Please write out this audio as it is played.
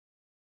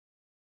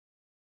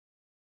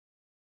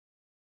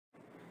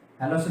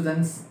Hello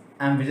students,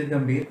 I am Vijit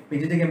Gambhir,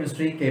 PGT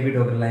Chemistry, KB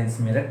Dogra Lines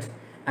Meerut,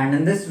 and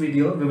in this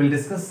video we will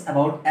discuss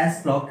about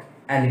S block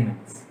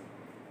elements.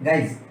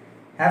 Guys,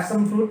 have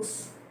some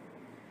fruits,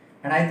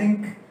 and I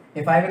think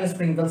if I will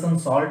sprinkle some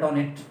salt on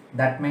it,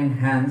 that may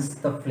enhance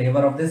the flavor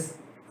of this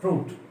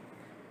fruit.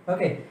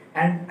 Okay,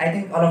 and I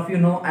think all of you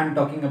know I am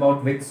talking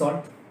about which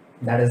salt,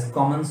 that is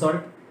common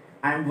salt.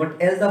 And what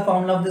is the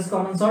formula of this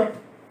common salt?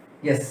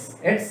 Yes,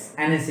 it's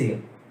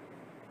NaCl.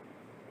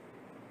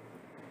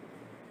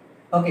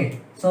 Okay,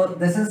 so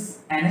this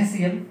is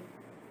NaCl,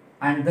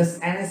 and this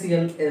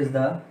NaCl is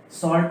the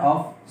salt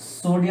of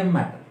sodium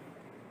metal.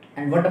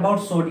 And what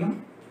about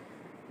sodium?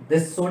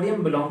 This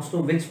sodium belongs to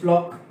which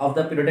block of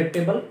the periodic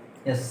table?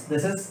 Yes,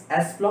 this is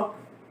S block.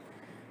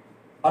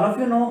 All of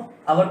you know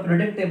our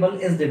periodic table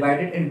is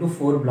divided into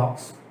 4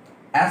 blocks: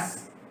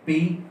 S,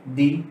 P,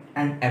 D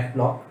and F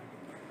block.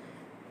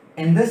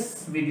 In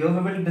this video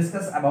we will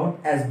discuss about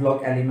S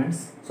block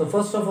elements. So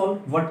first of all,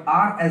 what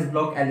are S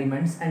block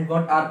elements and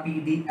what are P,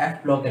 D,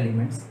 F block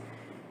elements?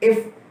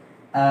 If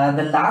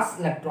the last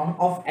electron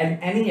of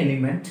any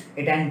element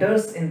it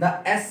enters in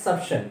the S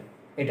subshell,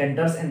 it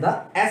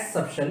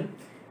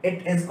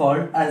is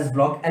called S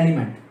block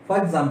element. For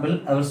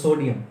example, our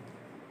sodium.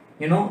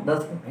 You know,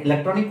 the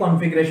electronic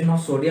configuration of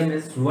sodium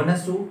is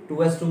 1s2,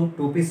 2s2,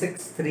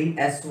 2p6,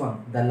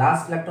 3s1. The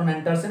last electron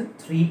enters in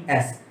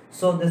 3s.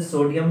 So this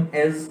sodium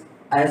is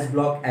S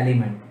block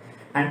element.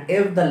 And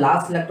if the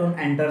last electron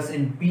enters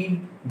in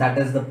P, that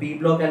is the P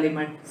block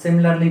element.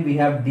 Similarly, we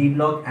have D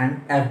block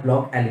and F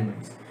block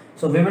elements.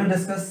 So we will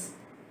discuss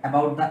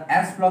about the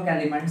S block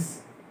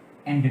elements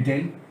in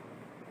detail.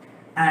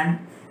 And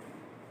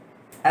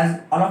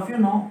as all of you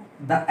know,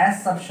 the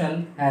S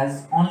subshell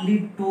has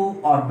only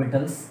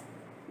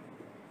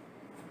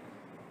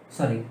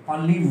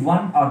only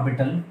one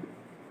orbital,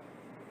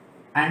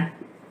 and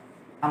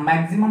a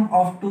maximum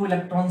of 2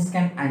 electrons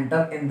can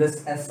enter in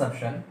this S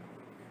subshell.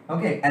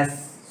 Okay,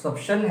 S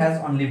subshell has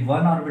only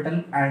one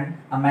orbital and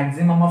a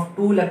maximum of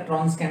 2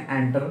 electrons can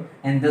enter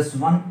in this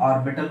one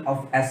orbital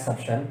of S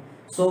subshell.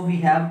 So we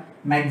have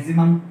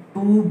maximum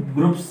 2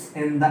 groups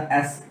in the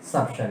S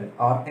subshell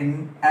or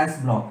in S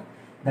block.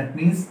 That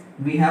means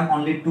we have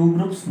only 2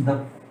 groups,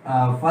 the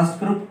first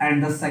group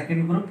and the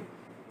second group.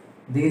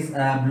 These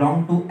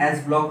belong to S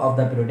block of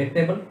the periodic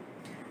table.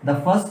 The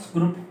first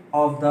group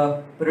of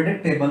the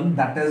periodic table,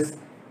 that is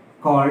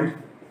called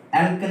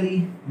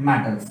alkali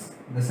metals.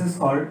 This is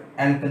called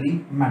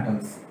alkali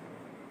metals.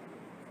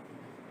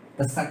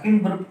 The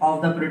second group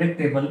of the periodic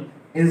table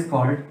is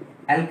called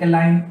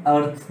alkaline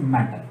earth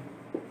metal.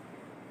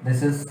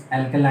 This is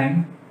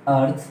alkaline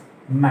earth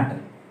metal.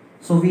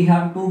 So we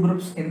have 2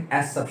 groups in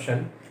S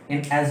subshell,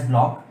 in S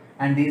block,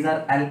 and these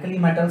are alkali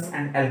metals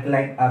and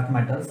alkaline earth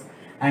metals.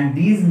 And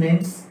these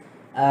names,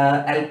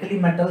 alkali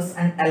metals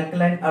and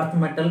alkaline earth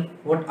metal,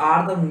 what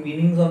are the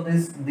meanings of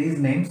these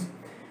names?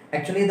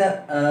 Actually,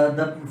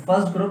 the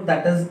first group,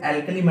 that is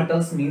alkali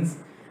metals, means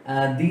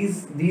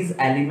these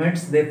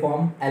elements they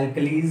form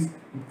alkalis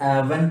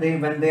when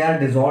they are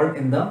dissolved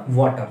in the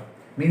water.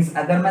 Means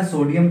अगर मैं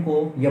sodium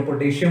को या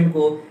potassium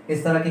को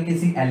इस तरह के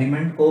किसी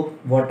element को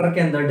वाटर के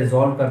अंदर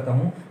डिसॉल्व करता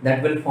हूँ,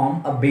 that will form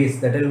a base,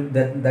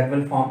 that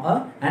will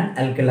form an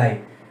alkali.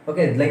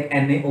 Okay, like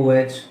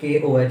NaOH,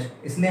 KOH,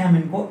 इसलिए हम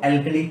इनको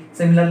alkali.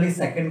 Similarly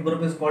second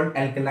group is called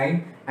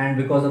alkaline and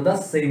because of the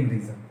same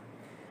reason.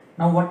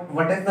 Now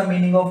what is the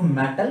meaning of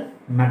metal?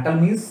 Metal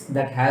means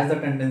that has the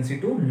tendency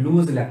to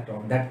lose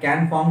electron, that can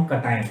form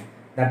cation.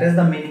 That is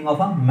the meaning of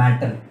a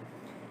metal.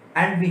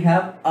 And we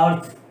have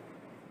earth,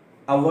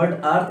 a word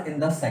earth in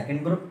the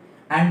second group.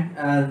 And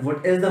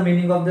what is the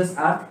meaning of this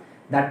earth?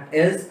 That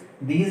is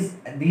these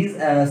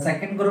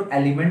second group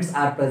elements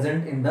are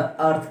present in the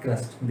earth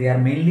crust. They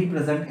are mainly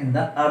present in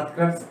the earth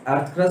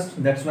crust.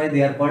 That's why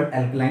they are called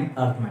alkaline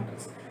earth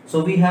metals. So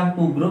we have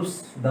 2 groups,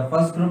 the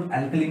first group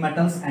alkali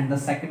metals and the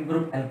second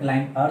group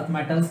alkaline earth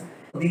metals.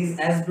 These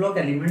S block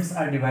elements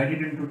are divided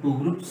into 2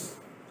 groups.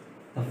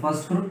 The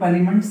first group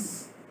elements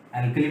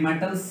alkali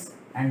metals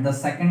and the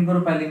second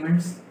group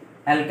elements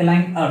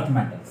alkaline earth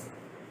metals.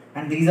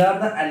 And these are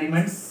the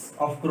elements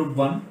of group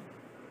 1,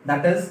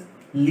 that is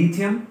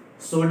lithium,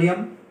 sodium,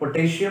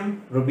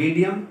 potassium,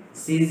 rubidium,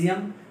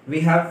 cesium. We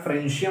have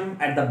francium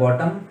at the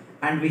bottom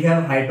and we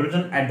have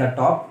hydrogen at the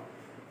top.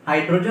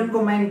 Hydrogen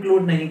को मैं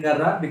include नहीं कर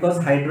रहा because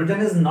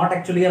hydrogen is not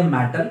actually a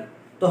metal,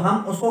 तो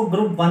हम उसको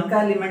group 1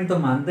 का element तो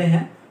मानते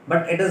हैं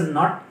but it is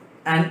not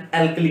an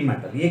alkali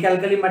metal. ये एक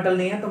एल्कली मेटल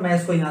नहीं है, तो मैं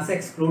इसको यहाँ से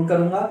एक्सक्लूड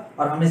करूंगा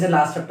और हम इसे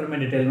लास्ट चैप्टर में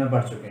डिटेल में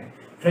पढ़ चुके हैं.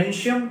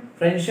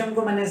 फ्रेंशियम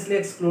को मैंने इसलिए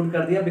एक्सक्लूड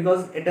कर दिया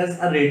because it is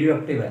a radio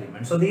active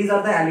element. So these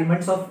are the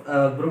elements of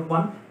group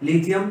 1.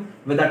 Lithium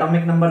with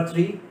atomic number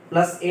 3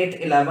 +8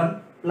 11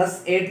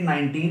 +8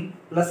 19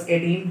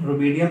 +18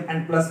 rubidium and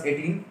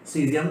 +18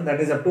 cesium, that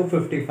is up to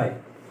 55.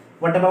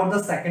 What about the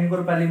second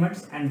group elements?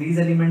 And these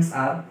elements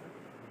are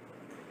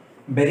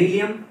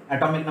beryllium,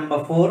 atomic number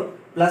 4,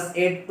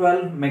 +8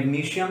 12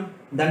 magnesium,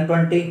 then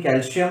 20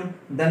 calcium,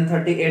 then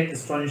 38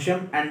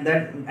 strontium, and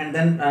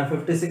then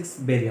 56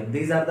 barium.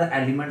 These are the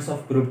elements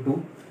of group 2.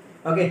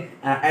 Okay,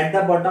 at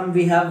the bottom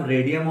we have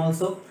radium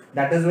also,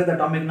 that is with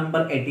atomic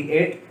number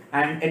 88,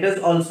 and it is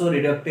also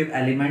radioactive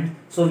element.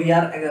 So we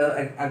are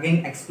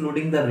again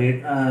excluding the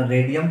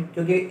radium,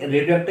 क्योंकि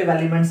radioactive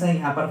elements हैं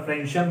यहाँ पर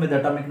francium with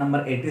atomic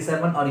number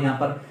 87 और यहाँ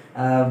पर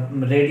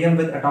radium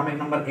with atomic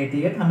number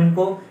 88. हम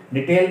इनको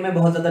detail में,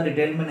 बहुत ज़्यादा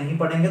डिटेल में नहीं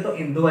पढ़ेंगे, तो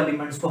इन दो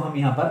एलिमेंट्स को हम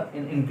यहाँ पर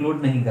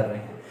इंक्लूड नहीं कर रहे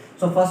हैं.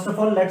 So first of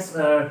all, let's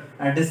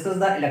discuss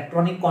the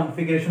electronic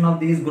configuration of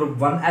these group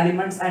 1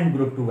 elements and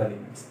group 2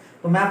 elements.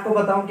 तो मैं आपको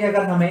बताऊं कि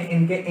अगर हमें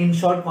इनके इन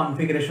शॉर्ट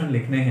कॉन्फ़िगरेशन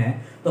लिखने हैं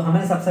तो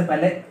हमें सबसे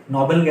पहले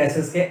नोबल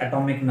गैसेस के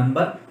एटॉमिक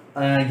नंबर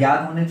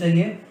याद होने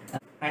चाहिए.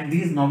 And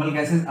these noble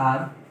gases are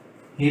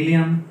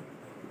helium,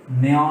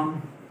 neon,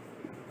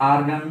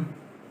 argon,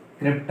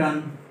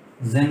 krypton,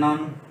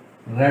 xenon,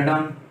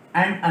 radon,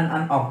 and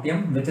an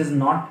octium, which is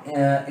not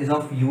is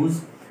of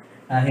use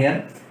here.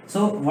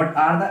 So what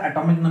are the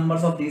atomic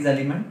numbers of these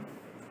elements?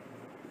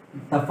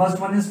 The first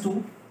one is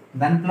 2,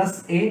 then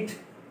plus 8,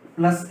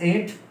 plus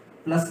 8,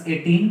 plus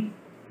 18,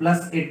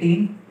 plus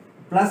 18,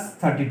 plus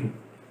 32.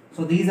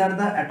 So these are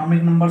the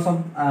atomic numbers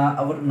of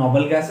our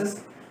noble gases.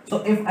 So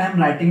if I am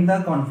writing the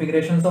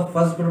configurations of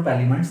first group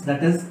elements,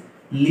 that is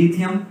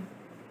lithium.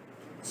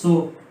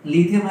 So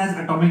lithium has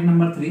atomic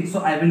number 3,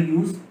 so I will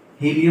use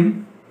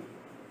helium,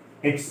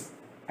 its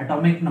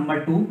atomic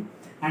number 2,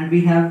 and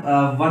we have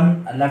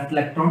one left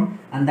electron,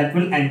 and that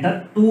will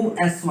enter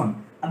 2s1.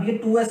 अब ये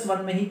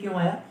 2s1 में ही क्यों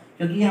आया?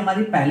 क्योंकि ये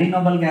हमारी पहली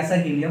noble gas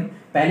है हीलियम.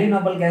 पहली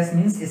नोबल गैस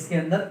मींस इसके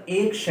अंदर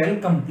एक शेल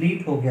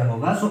कंप्लीट हो गया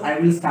होगा. सो I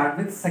will start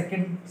with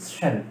second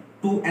shell,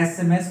 2s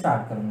से मैं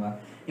स्टार्ट करूंगा.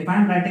 If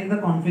I am writing the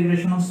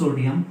configuration of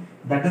sodium,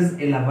 that is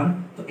 11,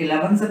 तो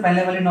 11 से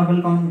पहले वाली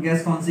नोबल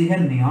गैस कौन सी है?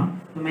 नियॉन.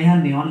 तो मैं यहाँ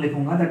नियॉन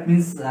लिखूंगा. That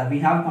means we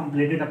have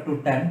completed up to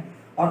 10.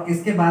 और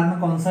इसके बाद मैं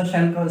कौन सा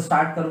शेल का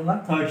स्टार्ट करूंगा?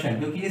 थर्ड शेल,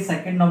 क्योंकि ये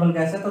सेकंड नोबल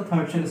गैस है तो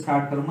थर्ड शेल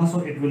स्टार्ट करूंगा.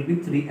 So it will be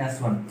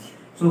 3s1.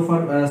 So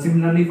for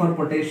similarly for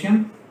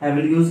potassium I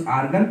will use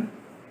argon,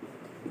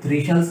 3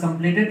 shells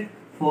completed,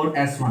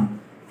 4s1.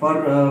 For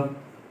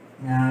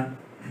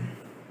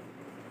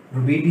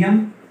rubidium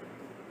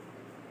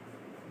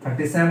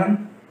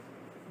 37,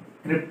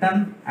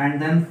 krypton,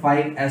 and then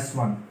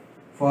 5s1.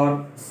 For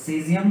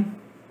cesium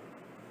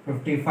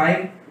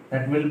 55,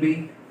 that will be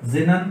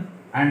xenon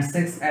and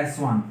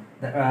 6s1.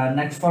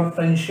 Next for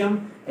francium,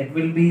 it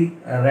will be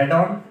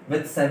radon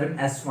with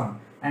 7s1.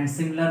 And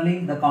similarly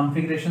the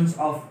configurations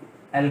of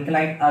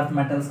alkaline earth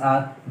metals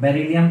are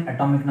beryllium,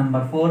 atomic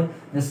number 4.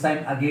 This time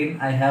again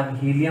I have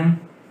helium.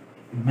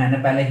 मैंने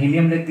पहले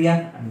helium लिख दिया,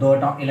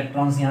 2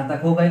 electrons यहाँ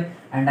तक हो गए.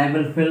 And I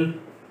will fill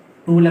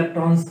 2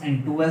 electrons in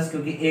 2s,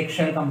 क्योंकि एक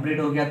शेल कंप्लीट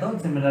हो गया तो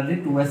सिमिलरली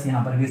 2s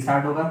यहाँ पर भी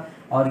स्टार्ट होगा.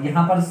 और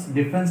यहाँ पर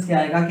डिफरेंस क्या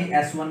आएगा कि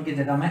s1 की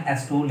जगह मैं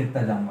s2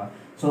 लिखता जाऊंगा.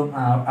 So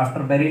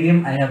after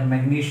beryllium I have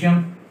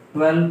magnesium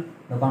 12.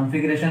 The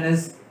configuration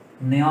is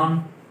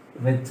neon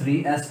with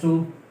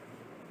 3s2,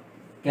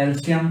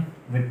 calcium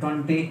with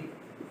 20,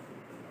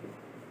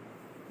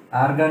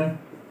 argon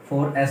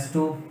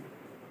 4s2,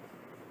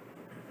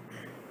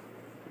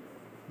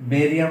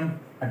 barium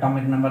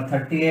atomic number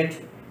 38,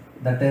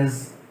 that is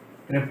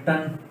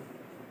krypton,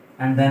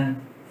 and then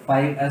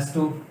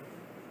 5s2.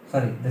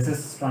 Sorry, this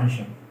is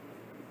strontium.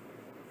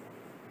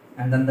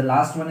 And then the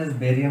last one is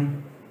barium.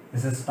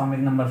 This is atomic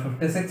number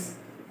 56.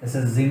 This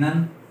is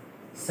xenon,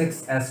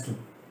 6s2.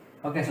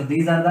 Okay, so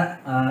these are the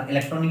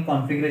electronic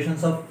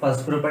configurations of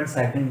first group and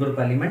second group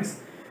elements.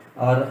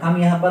 और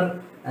हम यहाँ पर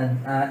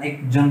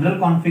एक general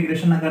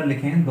configuration अगर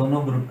लिखें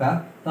दोनों group का,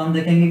 तो हम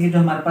देखेंगे कि जो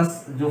हमारे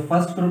पास जो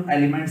फर्स्ट ग्रुप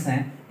एलिमेंट्स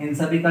हैं, इन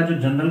सभी का जो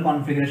जनरल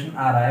कॉन्फ़िगरेशन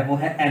आ रहा है वो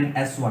है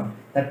ns1.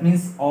 That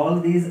means all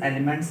these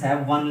elements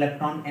have 1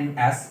 electron in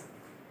s,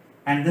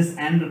 and this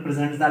n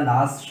represents the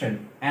last shell.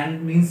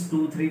 n means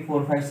 2 3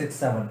 4 5 6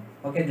 7.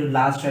 Okay, जो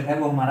लास्ट शेल है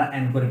वो हमारा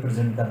n को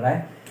रिप्रेजेंट कर रहा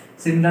है.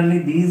 Similarly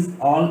these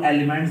all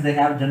elements they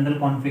have general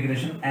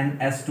configuration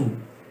ns2.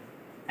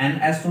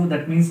 ns2,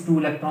 that means 2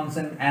 electrons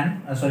in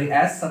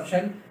s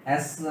subshell.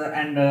 s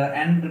and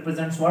n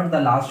represents what? The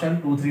last shell,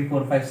 2 3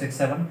 4 5 6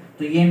 7.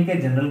 तो ये इनके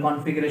जनरल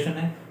कॉन्फ़िगरेशन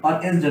है.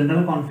 और इस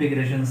जनरल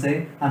कॉन्फ़िगरेशन से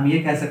हम ये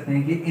कह सकते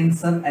हैं कि इन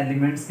सब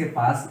एलिमेंट्स के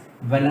पास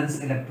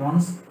वैलेंस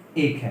इलेक्ट्रॉन्स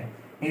 1 है.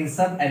 इन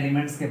सब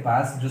एलिमेंट्स के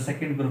पास जो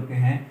सेकंड ग्रुप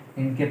के हैं,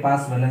 इनके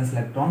पास वैलेंस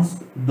इलेक्ट्रॉन्स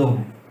 2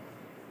 हैं.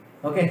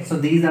 Okay, so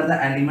these are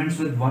the elements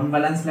with 1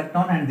 valence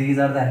electron, and these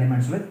are the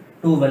elements with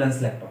 2 valence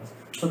electrons.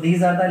 So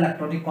these are the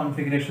electronic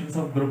configurations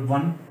of group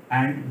 1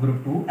 and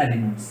group 2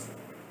 elements.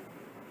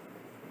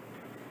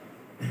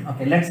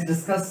 Okay, let's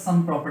discuss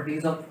some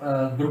properties of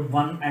group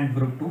 1 and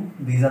group 2.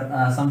 These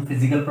are some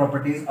physical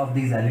properties of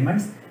these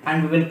elements,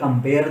 and we will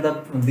compare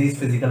these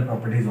physical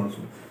properties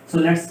also.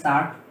 So let's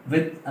start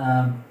with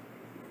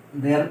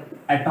their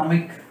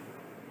atomic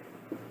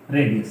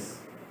radius.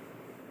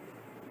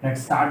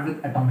 Let's start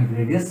with atomic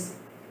radius.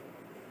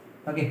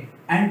 Okay,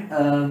 and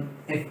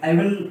if I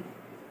will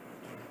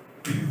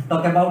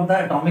talk about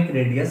the atomic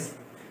radius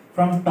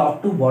from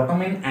top to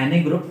bottom in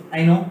any group,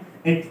 I know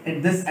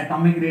this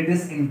atomic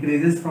radius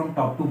increases from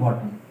top to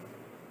bottom.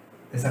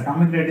 This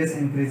atomic radius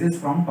increases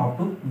from top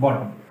to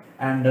bottom,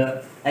 and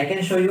I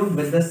can show you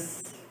with this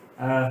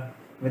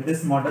with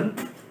this model,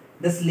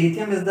 this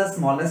lithium is the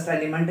smallest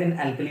element in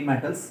alkali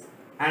metals,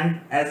 and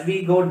as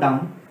we go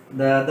down,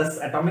 this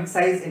atomic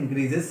size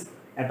increases.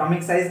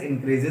 Atomic size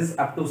increases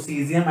up to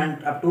cesium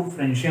and up to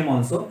francium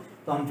also.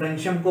 तो हम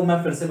francium को मैं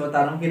फिर से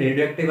बता रहा हूँ कि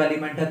रेडियोएक्टिव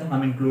एलिमेंट है तो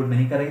हम इंक्लूड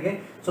नहीं करेंगे.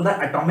 So the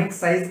atomic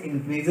size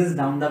increases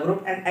down the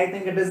group, and I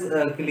think it is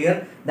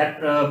clear that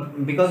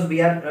because we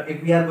are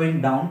if we are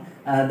going down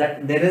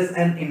that there is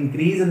an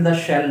increase in the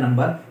shell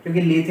number,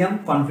 क्योंकि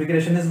lithium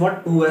configuration is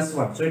what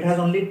 2s1, so it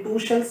has only 2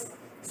 shells.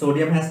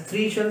 Sodium has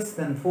 3 shells,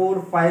 then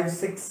 4, 5,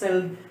 6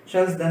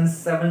 shells, then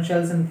 7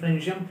 shells in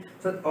francium.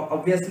 So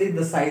obviously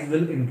the size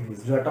will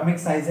increase. जो atomic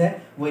size है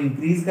वो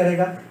increase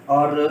करेगा.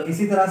 और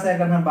इसी तरह से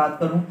अगर मैं बात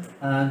करूं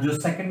जो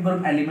second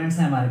group elements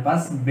हैं हमारे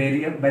पास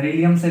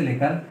बेरिलियम से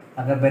लेकर,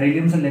 अगर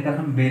बेरिलियम से लेकर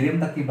हम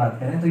बेरियम तक की बात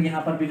करें तो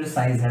यहाँ पर भी जो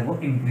size है वो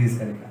increase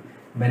करेगा.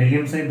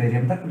 बेरिलियम से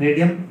बेरियम तक.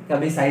 रेडियम का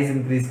भी साइज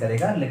इंक्रीज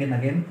करेगा, लेकिन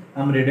अगेन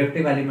हम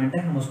रेडियोएक्टिव एलिमेंट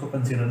है, हम उसको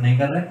कंसीडर नहीं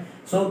कर रहे.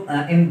 सो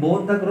in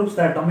both the groups the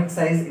atomic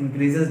size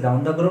increases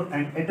down the group,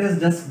 and it is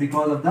just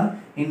because of the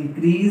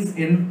increase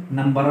in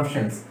number of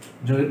shells.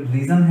 जो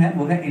रीजन है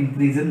वो है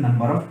increase in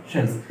number of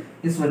shells,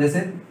 इस वजह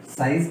से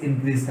साइज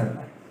इंक्रीज करता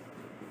है.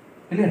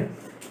 Clear?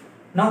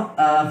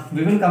 Now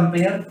we will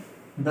compare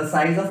the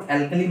size of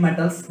alkali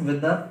metals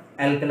with the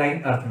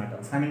alkaline earth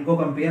metals. हम इनको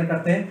कंपेयर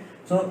करते हैं.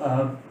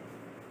 सो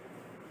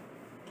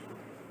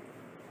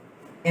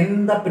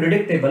in the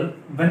periodic table,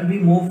 when we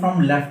move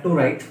from left to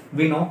right,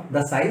 we know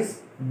the size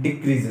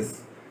decreases.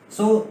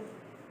 So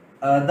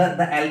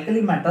the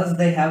alkali metals,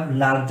 they have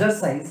larger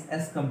size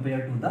as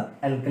compared to the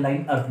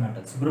alkaline earth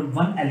metals. group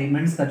 1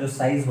 elements का जो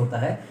size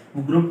होता है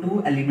वो group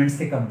 2 elements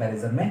के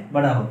comparison में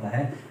बड़ा होता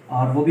है,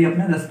 और वो भी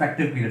अपने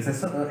respective periods से.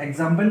 So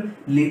example,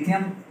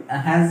 lithium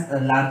has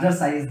a larger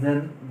size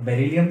than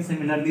beryllium.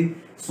 Similarly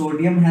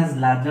sodium has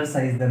larger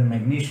size then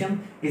magnesium.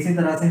 इसी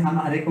तरह से हम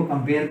हर एक को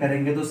कंपेयर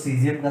करेंगे तो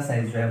सीजियम का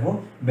साइज जो है वो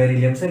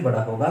बेरिलियम से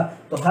बड़ा होगा.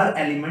 तो हर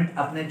एलिमेंट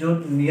अपने जो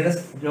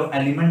नियरेस्ट जो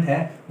एलिमेंट है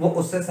वो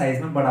उससे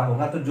साइज में बड़ा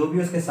होगा, तो जो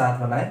भी उसके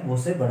साथ वाला है वो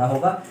उससे बड़ा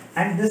होगा.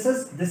 And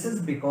this is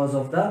because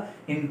of the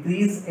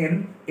increase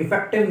in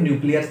effective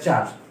nuclear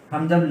charge.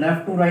 हम जब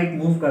लेफ्ट टू राइट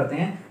मूव करते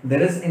हैं,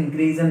 there is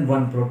increase in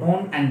 1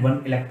 proton and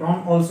 1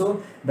 electron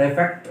also. The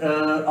effect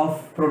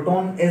of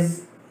proton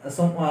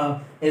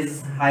is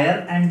higher,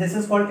 and this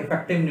is called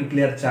effective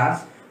nuclear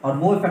charge. और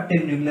वो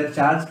effective nuclear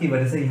charge की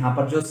वजह से यहाँ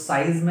पर जो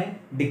size में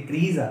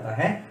decrease आता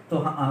है, तो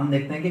हम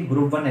देखते हैं कि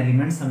group 1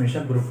 elements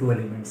हमेशा group 2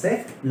 elements से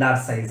large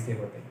size के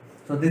होते हैं.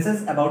 So this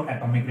is about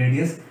atomic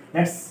radius.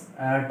 Let's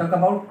talk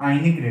about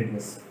ionic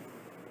radius.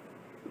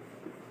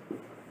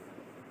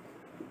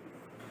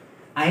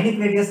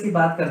 Ionic radius की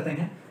बात करते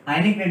हैं.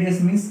 Ionic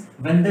radius means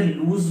when they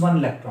lose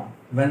one electron.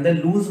 When they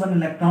lose one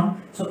electron,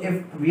 so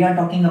if we are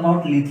talking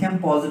about lithium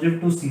positive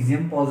to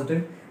cesium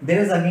positive,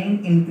 there is again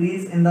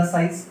increase in the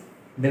size.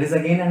 There is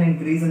again an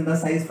increase in the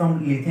size from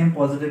lithium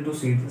positive to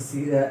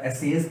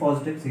Cs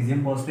positive,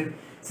 cesium positive.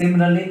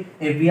 Similarly,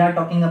 if we are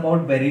talking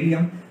about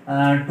beryllium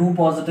 2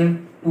 positive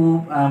to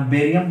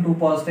barium 2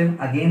 positive,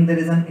 again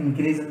there is an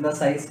increase in the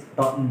size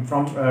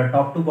from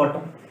top to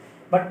bottom.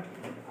 But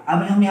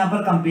अब हम यहाँ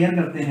पर compare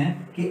करते हैं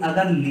कि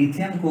अगर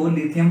lithium को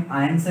lithium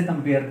ion से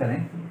कंपेयर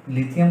करें,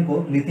 लिथियम को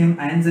लिथियम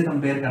आयन से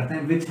कंपेयर करते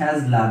हैं, which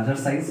has larger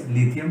size,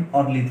 lithium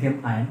और lithium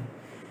ion.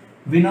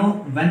 We know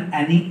when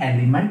any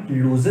element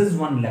loses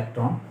 1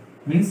 electron,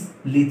 means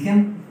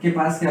lithium के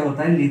पास क्या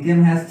होता है,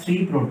 lithium has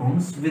 3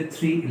 protons with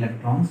 3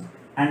 electrons,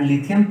 and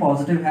lithium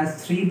positive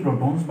has 3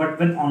 protons but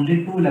with only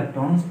 2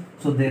 electrons.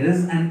 So there is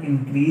an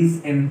increase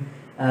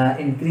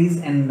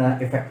in the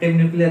effective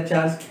nuclear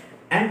charge,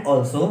 and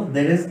also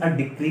there is a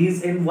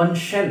decrease in 1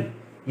 shell.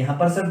 यहाँ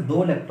पर सिर्फ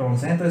 2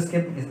 electrons हैं, तो इसके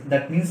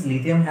that means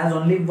lithium has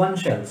only 1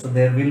 shell, so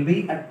there will be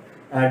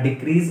a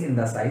decrease in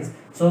the size.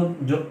 So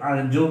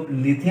जो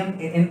lithium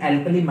in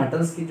alkali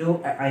metals की जो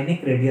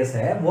ionic radius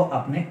है वो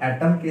अपने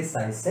atom के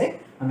size से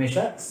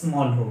हमेशा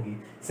small होगी.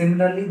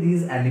 Similarly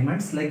these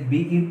elements like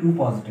Be2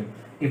 positive,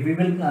 if we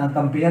will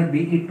compare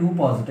Be2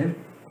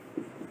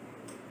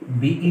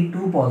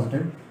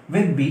 positive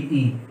with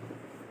Be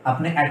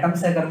अपने एटम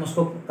से अगर हम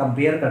उसको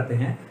कंपेयर करते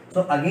हैं,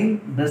 so again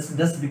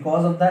this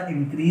because of the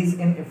increase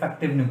in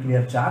effective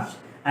nuclear charge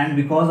and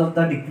because of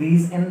the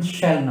decrease in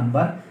shell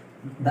number,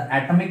 the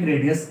atomic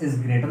radius is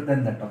greater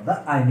than that of the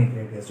ionic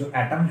radius. जो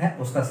atom है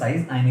उसका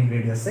size ionic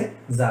radius से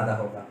ज्यादा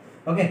होगा.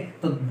 Okay,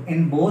 तो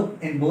in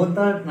both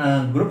the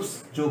groups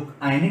जो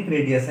ionic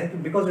radius है,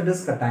 because it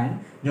is cation,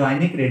 जो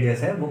ionic radius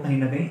है वो कहीं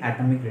ना कहीं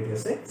atomic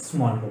radius से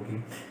small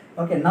होगी.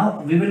 Okay, now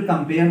we will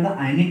compare the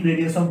ionic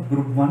radius of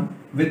group 1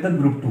 with the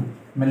group 2.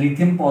 मैं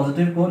लिथियम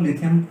पॉजिटिव को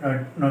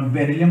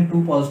बेरिलियम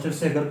 2 पॉजिटिव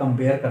से अगर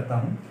कंपेयर करता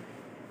हूँ,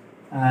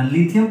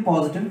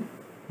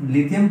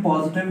 lithium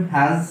positive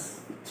has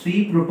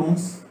 3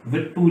 protons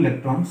with 2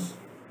 electrons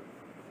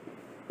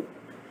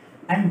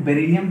and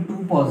beryllium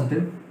 2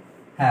 positive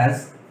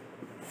has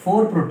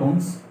 4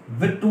 protons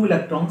with 2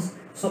 electrons.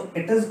 So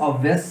it is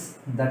obvious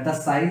that the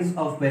size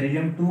of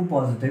beryllium 2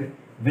 positive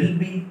will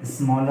be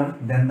smaller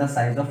than the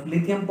size of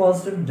lithium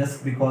positive,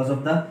 just because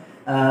of the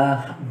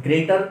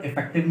greater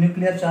effective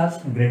nuclear charge,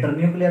 greater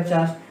nuclear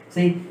charge.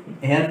 See,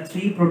 here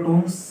 3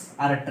 protons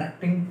are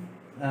attracting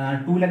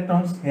 2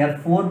 electrons, here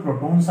 4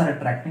 protons are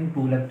attracting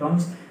 2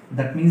 electrons.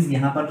 That means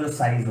यहाँ पर जो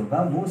size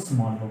होगा वो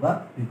small होगा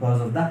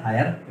because of the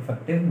higher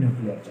effective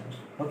nuclear charge.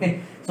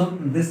 Okay, so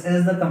this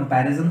is the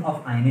comparison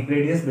of ionic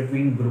radius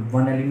between group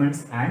 1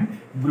 elements and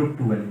group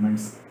 2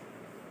 elements.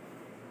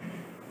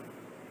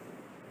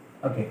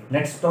 Okay,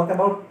 let's talk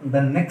about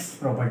the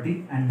next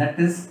property, and that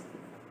is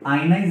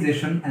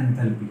ionization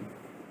enthalpy.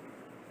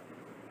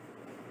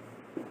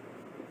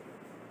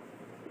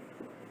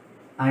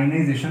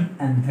 Ionization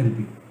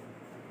enthalpy.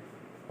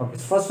 Okay,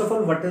 so first of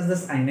all, what is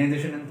this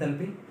ionization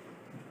enthalpy?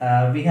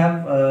 We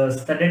have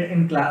studied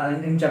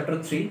in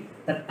chapter 3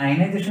 that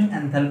ionization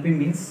enthalpy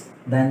means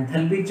the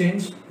enthalpy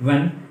change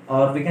when,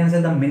 or we can say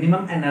the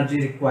minimum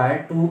energy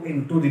required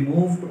to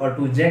remove or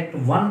to eject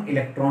one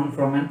electron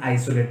from an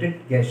isolated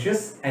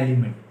gaseous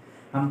element.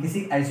 हम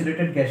किसी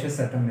isolated gaseous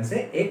atom में से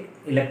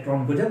एक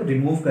electron को जब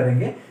remove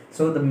करेंगे,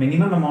 so the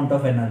minimum amount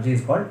of energy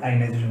is called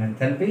ionization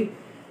enthalpy.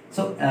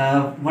 So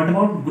what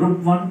about group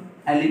 1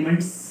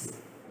 elements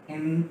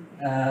in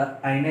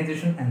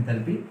ionization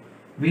enthalpy?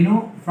 We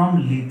know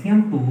from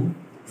lithium to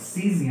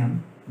cesium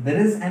there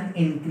is an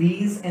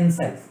increase in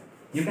size.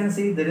 You can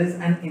see there is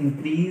an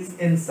increase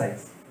in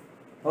size.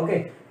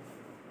 Okay,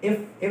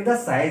 if the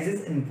size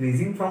is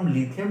increasing from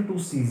lithium to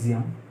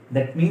cesium,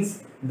 that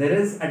means there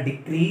is a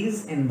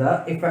decrease in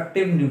the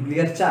effective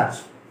nuclear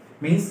charge.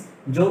 Means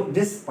जो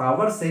जिस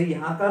power से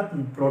यहाँ का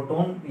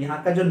proton,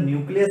 यहाँ का जो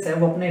nucleus है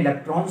वो अपने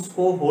इलेक्ट्रॉन्स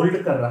को होल्ड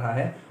कर रहा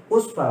है,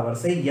 उस पावर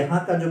से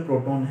यहाँ का जो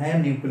प्रोटॉन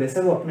है, न्यूक्लियस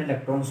है, वो अपने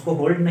इलेक्ट्रॉन्स को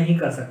होल्ड नहीं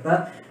कर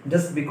सकता,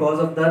 just because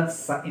of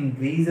the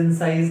increase in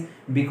size,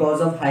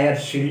 because of higher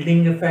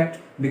shielding effect,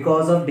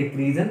 because of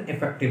decrease in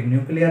effective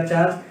nuclear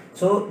charge.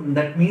 So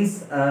that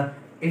means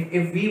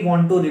if we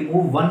want to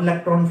remove one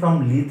electron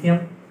from lithium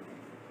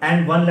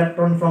and one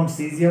electron from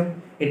cesium,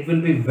 it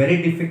will be very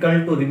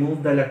difficult to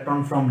remove the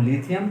electron from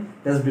lithium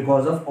just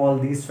because of all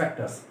these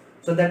factors.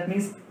 So that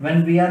means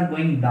when we are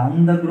going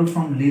down the group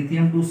from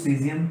lithium to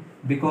cesium,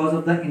 because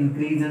of the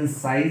increase in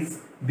size,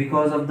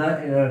 because of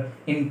the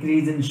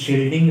increase in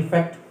shielding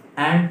effect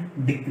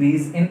and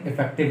decrease in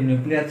effective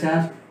nuclear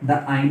charge, the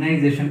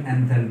ionization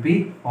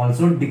enthalpy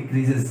also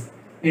decreases.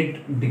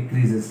 It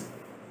decreases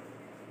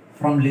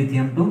from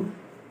lithium to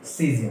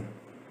cesium.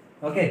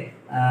 Okay,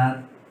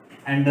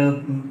 and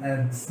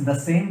the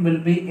same will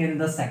be in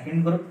the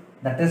second group,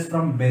 that is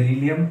from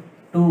beryllium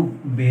to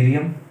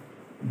barium.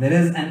 There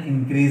is an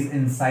increase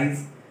in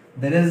size,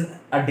 there is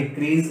a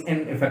decrease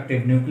in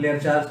effective nuclear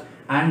charge,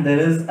 and there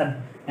is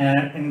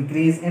an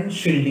increase in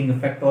shielding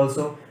effect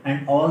also,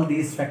 and all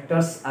these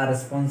factors are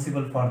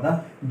responsible for the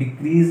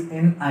decrease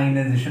in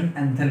ionization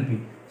enthalpy.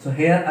 So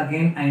here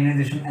again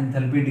ionization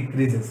enthalpy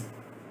decreases.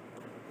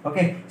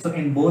 Okay, so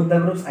in both the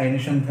groups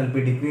ionization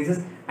enthalpy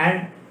decreases,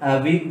 and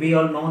we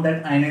all know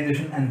that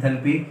ionization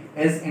enthalpy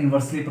is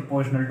inversely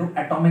proportional to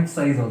atomic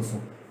size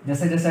also.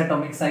 जैसे जैसे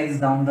atomic size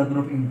down the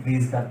group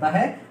increase करता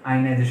है,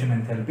 ionization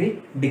enthalpy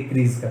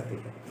decrease करती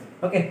है.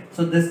 Okay,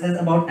 so this is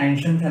about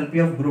ionization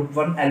enthalpy of group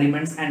 1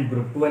 elements and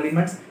group 2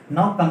 elements.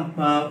 Now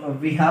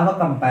we have a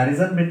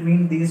comparison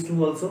between these two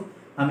also.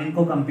 हम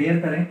इनको compare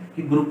करें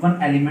कि group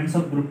 1 elements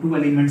और group 2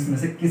 elements में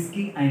से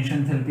किसकी ionization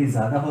enthalpy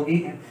ज़्यादा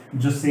होगी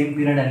जो सेम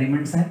पीरियड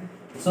एलिमेंट्स हैं.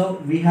 So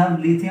we have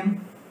lithium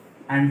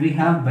and we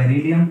have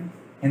beryllium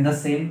in the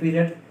same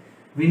period.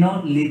 We know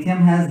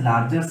lithium has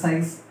larger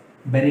size,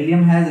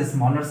 beryllium has a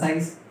smaller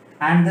size,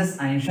 and this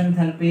ionization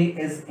enthalpy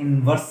is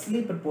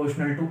inversely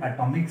proportional to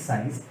atomic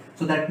size.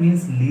 So that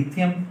means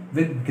lithium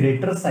with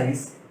greater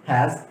size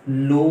has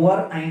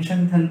lower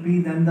ionization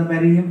enthalpy than the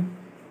beryllium.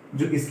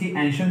 जो इसकी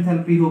ionization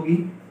enthalpy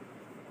होगी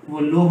वो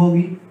लो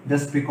होगी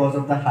just because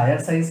of the higher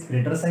size,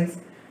 greater size,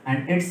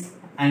 and its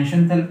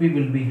ionization enthalpy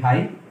will be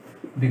high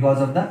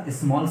because of the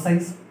small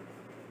size.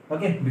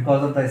 Okay,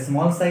 because of the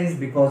small size,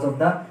 because of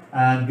the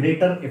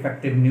greater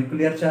effective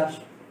nuclear charge.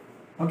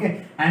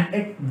 Okay,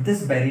 and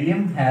this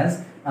beryllium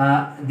has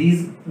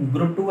these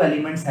group 2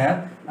 elements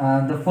have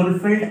the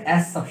fulfilled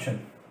s subshell,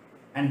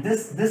 and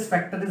this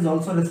factor is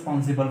also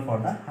responsible for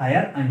the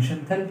higher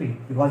ionization enthalpy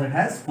because it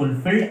has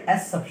fulfilled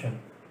s subshell.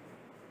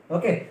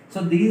 Okay,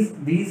 so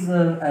these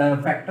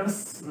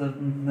factors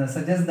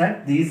suggest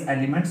that these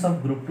elements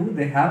of group 2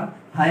 they have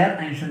higher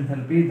ionization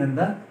enthalpy than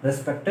the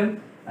respective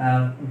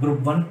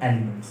group 1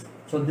 elements.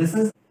 So this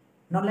is,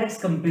 now let's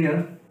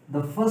compare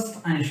the first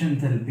ionization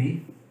enthalpy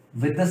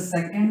with the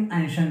second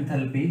ionization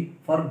enthalpy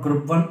for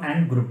group 1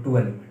 and group 2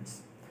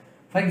 elements.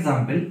 For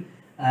example,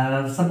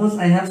 suppose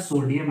I have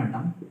sodium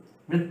atom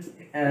which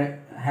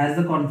has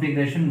the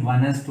configuration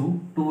 1s2,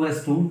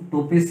 2s2,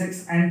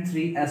 2p6 and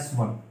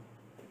 3s1.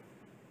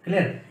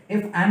 Clear?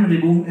 If I am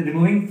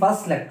removing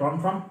first electron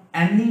from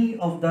any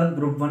of the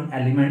group 1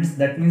 elements,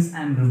 that means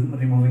I am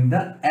removing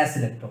the s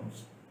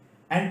electrons,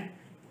 and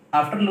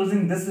after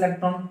losing this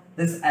electron,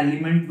 this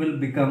element will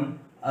become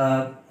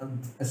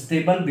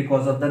stable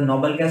because of the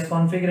noble gas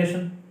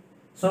configuration.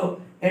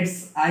 So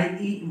its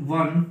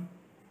IE1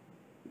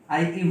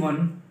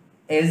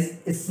 is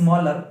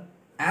smaller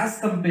as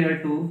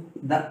compared to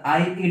the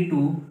IE2.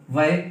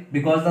 Why?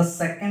 Because the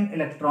second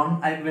electron,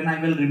 when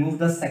I will remove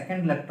the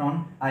second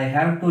electron, I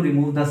have to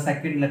remove the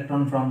second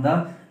electron from the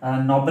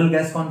noble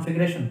gas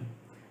configuration.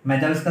 मैं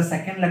जब इसका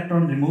second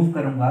electron remove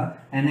करूंगा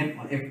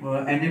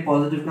Na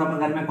positive का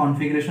अगर मैं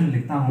configuration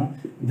लिखता हूं,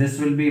 this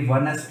will be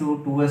 1s2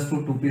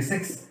 2s2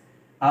 2p6,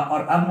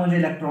 और अब मुझे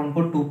इलेक्ट्रॉन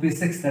को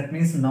 2p6 that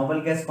means noble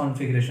gas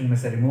configuration में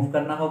से रिमूव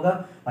करना होगा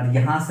और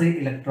यहां से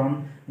इलेक्ट्रॉन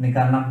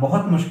निकालना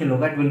बहुत मुश्किल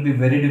होगा. It will be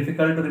very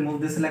difficult to remove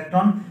this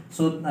electron.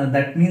 So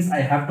that means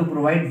I have to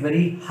provide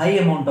very high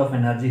amount of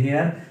energy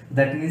here.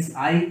 That means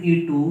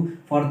IE2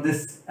 for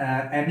this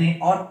Na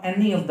or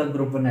any of the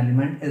group 1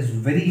 element is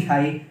very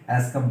high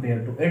as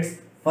compared to its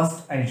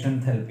first Einstein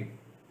enthalpy.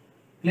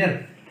 Clear?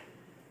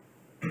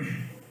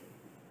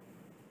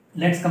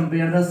 Let's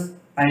compare this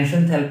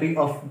Einstein enthalpy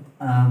of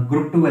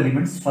group 2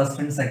 elements, first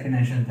and second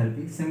Einstein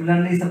enthalpy.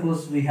 Similarly,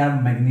 suppose we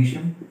have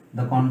magnesium.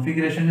 The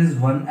configuration is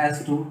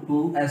 1s2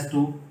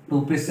 2s2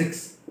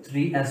 2p6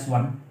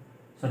 3s1,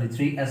 sorry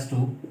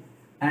 3s2,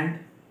 and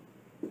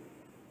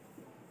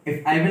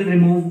if I will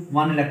remove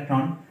one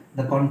electron,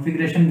 the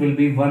configuration will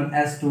be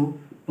 1s2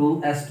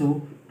 2s2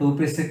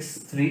 2p6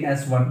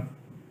 3s1.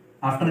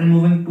 After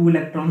removing two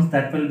electrons,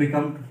 that will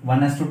become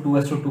 1s2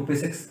 2s2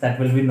 2p6, that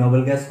will be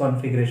noble gas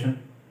configuration.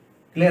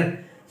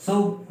 Clear? So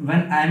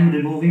when I am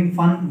removing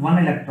one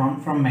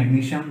electron from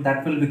magnesium,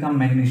 that will become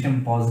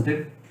magnesium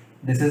positive.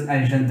 This is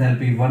Einstein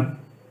enthalpy 1.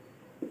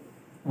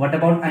 What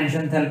about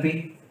Einstein enthalpy?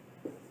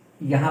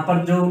 यहाँ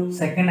पर जो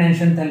second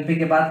Einstein enthalpy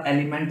के बाद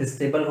element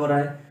stable हो रहा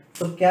है,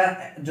 तो क्या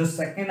जो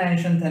सेकेंड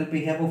Einstein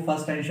enthalpy है वो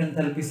फर्स्ट Einstein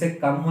enthalpy से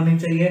कम होनी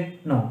चाहिए?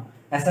 नो,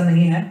 ऐसा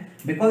नहीं है,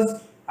 because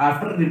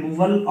after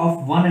removal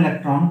of one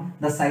electron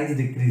the size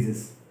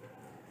decreases,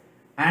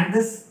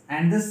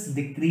 and this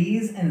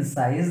decrease in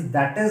size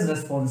that is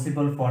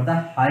responsible for the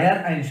higher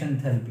Einstein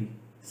enthalpy.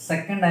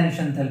 Second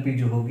Einstein enthalpy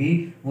जो होगी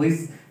वो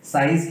इस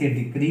साइज के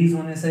डिक्रीज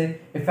होने से,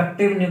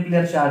 इफेक्टिव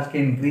न्यूक्लियर चार्ज के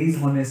इंक्रीज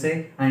होने से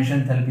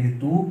Einstein enthalpy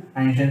 2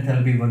 Einstein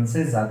enthalpy 1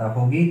 से ज्यादा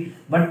होगी.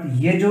 बट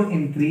ये जो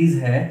इंक्रीज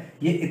है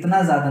ये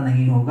इतना ज्यादा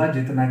नहीं होगा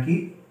जितना कि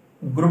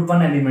ग्रुप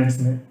 1 एलिमेंट्स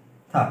में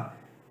था.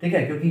 ठीक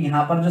है, क्योंकि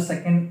यहाँ पर जो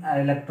सेकेंड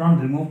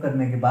इलेक्ट्रॉन रिमूव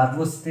करने के बाद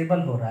वो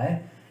स्टेबल हो रहा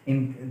है.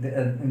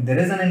 देयर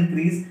इज एन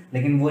इंक्रीज,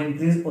 लेकिन वो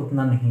इंक्रीज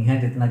उतना नहीं है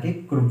जितना कि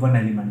ग्रुप 1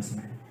 एलिमेंट्स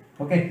में.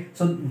 Okay,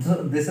 so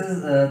this is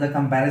the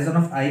comparison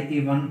of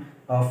IE1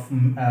 of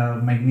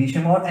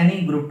magnesium और any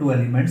group 2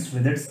 elements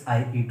with its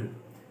IE2.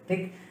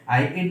 ठीक,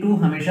 IE2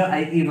 हमेशा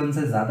IE1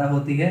 से ज्यादा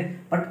होती है,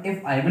 but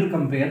if I will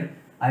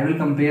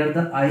compare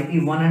the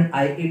IE1 and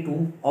IE2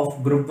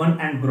 of group 1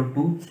 and group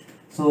 2.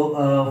 So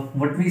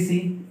what we see,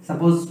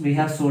 suppose we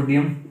have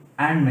sodium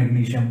and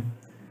magnesium.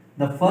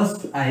 The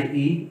first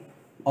IE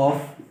of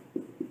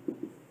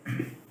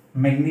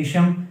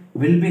magnesium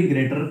will be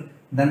greater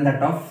than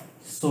that of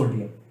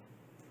sodium.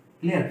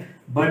 Clear?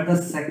 But the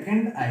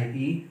second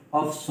IE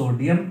of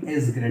sodium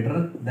is greater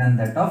than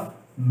that of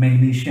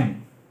magnesium.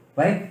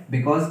 Why?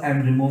 Because I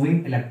am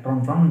removing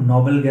electron from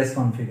noble gas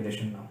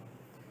configuration now.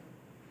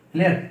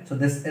 Clear? So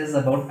this is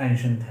about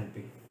Einstein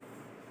enthalpy.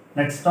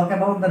 Let's talk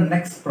about the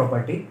next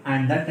property,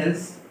 and that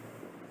is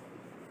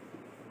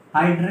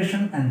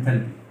hydration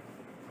enthalpy.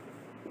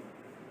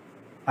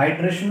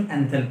 Hydration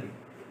enthalpy.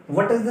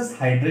 What is this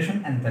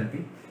hydration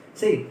enthalpy?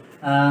 See,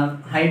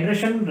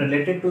 hydration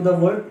related to the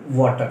word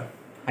water.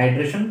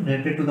 Hydration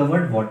related to the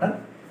word water.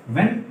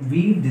 When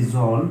we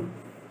dissolve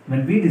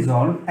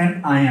an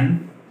ion,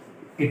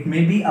 it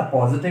may be a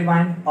positive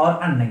ion or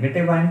a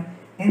negative ion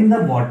in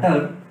the water.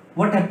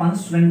 What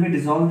happens when we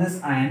dissolve this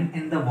ion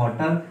in the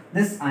water?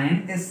 This ion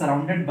is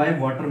surrounded by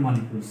water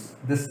molecules.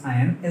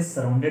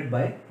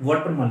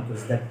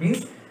 That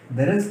means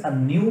there is a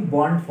new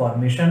bond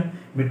formation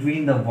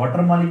between the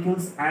water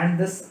molecules and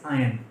this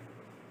ion.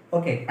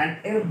 Okay, and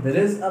if there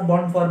is a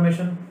bond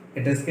formation,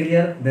 it is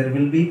clear there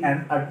will be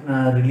an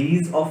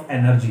release of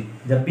energy.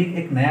 जब भी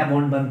एक नया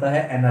bond बनता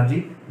है,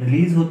 energy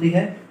release होती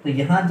है. तो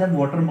यहाँ जब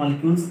वाटर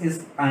मॉलिक्यूल्स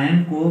इस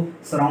आयन को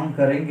सराउंड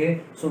करेंगे,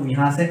 सो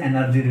यहाँ से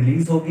एनर्जी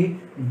रिलीज होगी,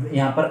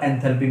 यहाँ पर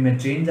एंथैल्पी में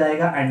चेंज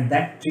आएगा, and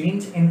that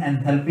change in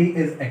enthalpy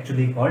is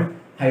actually called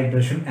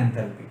hydration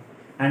enthalpy.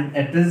 And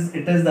it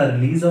is the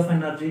release of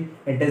energy.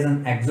 It is an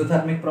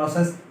exothermic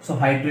process. So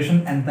hydration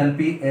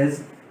enthalpy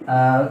is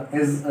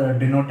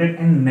denoted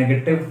in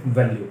negative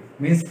value.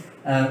 Means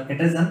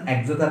it is an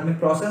exothermic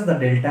process. The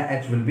delta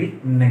H will be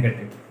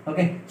negative.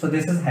 Okay. So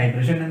this is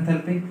hydration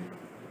enthalpy.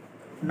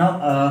 Now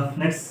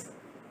let's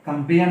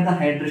compare the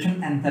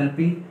hydration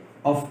enthalpy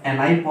of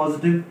Li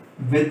positive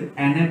with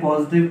Na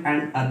positive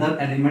and other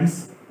elements.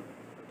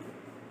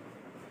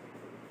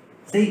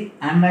 See,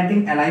 I am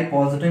writing Li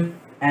positive,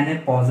 Na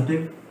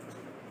positive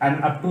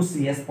and up to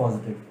Cs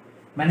positive.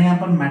 मैंने यहाँ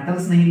पर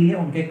metals नहीं लिए,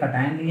 उनके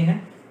cation लिए हैं,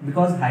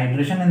 because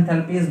hydration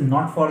enthalpy is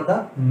not for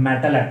the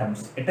metal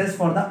atoms, it is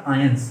for the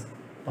ions.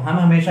 तो हम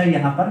हमेशा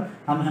यहाँ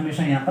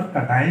पर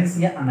कटायंस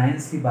या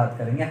अनायंस की बात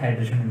करेंगे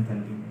हाइड्रेशन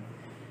एंथैल्पी में.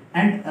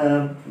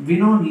 And we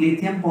know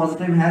lithium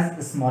positive has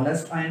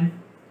smallest ion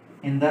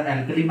in the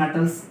alkali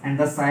metals and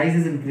the size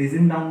is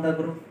increasing down the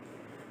group.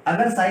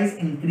 अगर साइज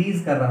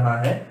इंक्रीज कर रहा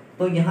है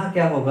तो यहाँ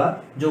क्या होगा,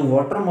 जो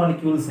वाटर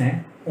मॉलिक्यूल्स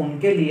हैं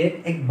उनके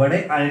लिए एक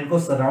बड़े आयन को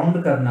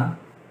सराउंड करना,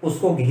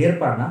 उसको घेर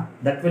पाना,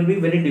 that will be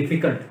very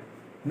difficult.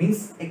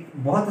 Means एक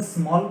बहुत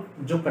स्मॉल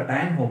जो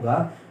कटायन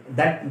होगा,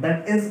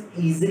 that is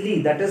easily,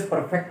 that is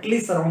perfectly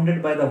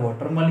surrounded by the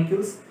water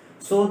molecules,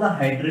 so the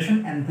hydration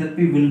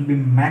enthalpy will be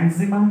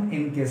maximum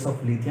in case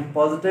of lithium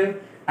positive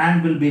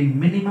and will be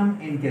minimum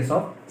in case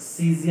of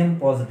cesium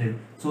positive.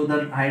 So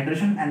the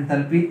hydration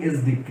enthalpy is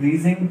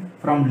decreasing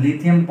from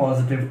lithium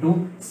positive to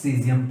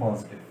cesium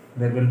positive.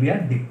 There will be a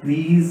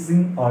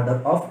decreasing order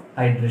of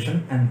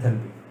hydration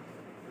enthalpy.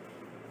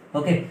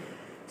 Okay,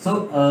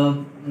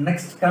 so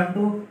next come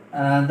to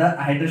the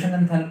hydration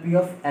enthalpy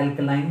of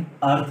alkaline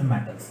earth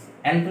metals.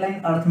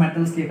 alkaline earth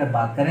metals की अगर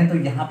बात करें तो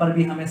यहाँ पर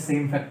भी हमें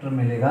same factor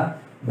मिलेगा।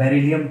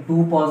 बेरिलियम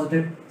 2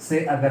 पॉजिटिव से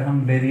अगर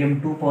हम बेरियम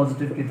 2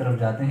 पॉजिटिव की तरफ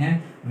जाते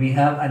हैं, we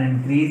have an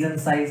increase in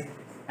size,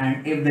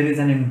 and if there is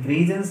an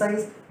increase in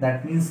size,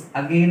 that means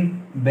again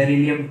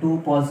beryllium 2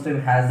 positive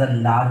has the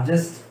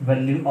largest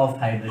value of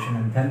hydration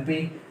enthalpy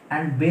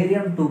and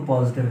barium 2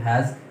 positive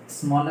has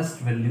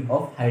smallest value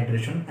of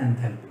hydration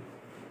enthalpy.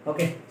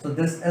 Okay, so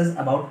this is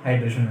about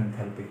hydration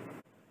enthalpy.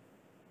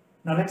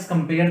 Now let's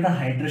compare the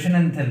hydration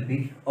enthalpy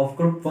of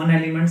group 1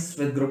 elements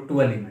with group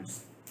 2 elements.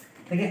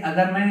 देखिए,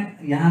 अगर मैं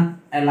यहाँ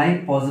Li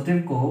positive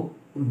को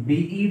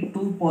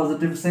Be2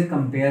 positive से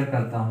compare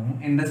करता हूँ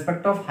in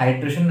respect of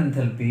hydration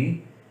enthalpy,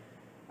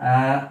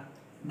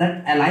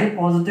 that Li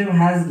positive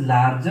has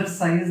larger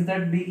size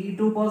than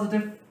Be2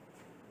 positive,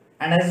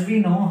 and as we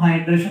know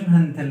hydration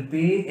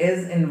enthalpy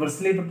is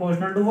inversely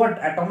proportional to what?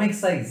 Atomic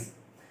size.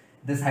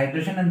 This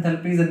hydration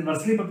enthalpy is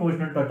inversely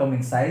proportional to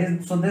atomic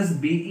size, so this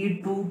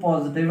Be2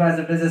 positive as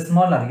it is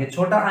smaller, ये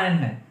छोटा ion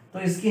है तो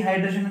इसकी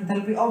hydration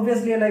enthalpy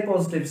obviously Li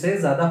positive से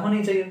ज्यादा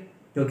होनी चाहिए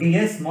क्योंकि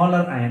ये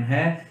smaller आयन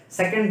है।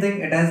 Second thing,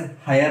 it has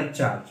higher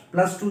charge,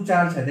 +2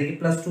 charge है। देखिए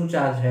 +2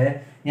 चार्ज है,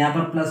 यहाँ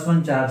पर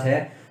 +1 चार्ज है,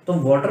 तो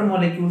वाटर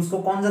मॉलिक्यूल्स को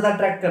कौन ज्यादा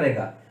अट्रैक्ट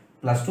करेगा?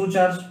 +2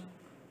 चार्ज।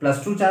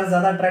 +2 चार्ज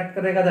ज्यादा अट्रैक्ट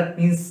करेगा, that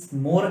means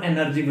more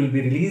energy will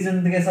be release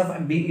in the case of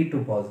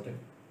Be2 positive.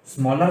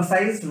 Smaller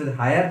size with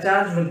higher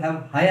charge will have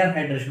higher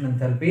hydration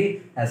enthalpy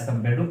as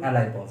compared to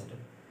Li positive.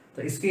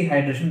 तो इसकी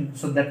hydration,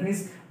 so that means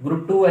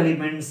group 2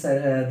 elements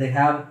they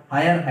have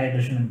higher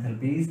hydration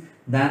enthalpies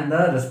than the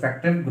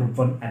respective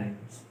group 1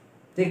 elements.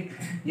 ठीक,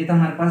 ये तो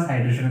हमारे पास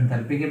hydration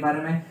enthalpy के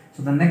बारे में।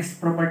 So the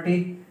next property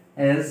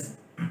is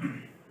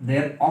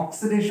their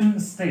oxidation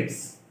states.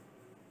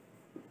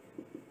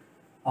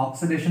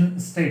 Oxidation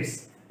states,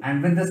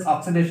 and with this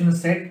oxidation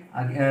state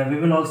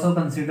we will also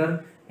consider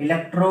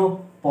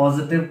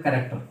electropositive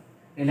character.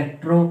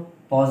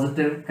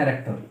 Electropositive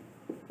character.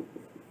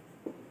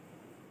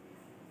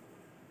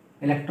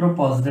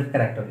 Electropositive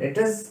character. It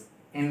is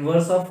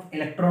inverse of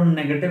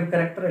electronegative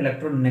character,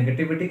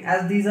 electronegativity,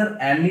 as these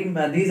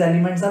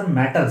elements are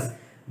metals.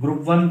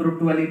 Group 1, group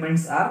 2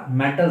 elements are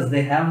metals.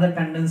 They have the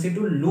tendency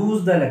to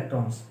lose the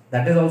electrons.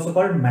 That is also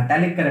called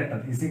metallic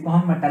character. इसी को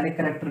हम metallic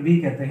character भी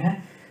कहते हैं,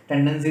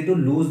 tendency to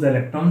lose the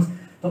electrons.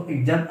 तो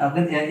जब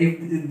अगर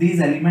if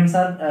these elements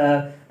are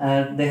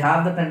they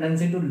have the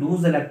tendency to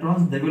lose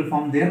electrons, they will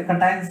form their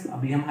cations.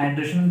 अभी हम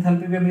hydration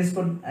enthalpy पे भी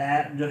इसको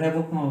जो है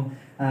वो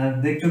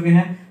देख चुके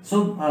हैं। So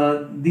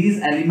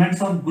these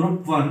elements of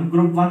group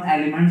 1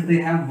 elements,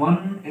 they have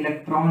one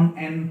electron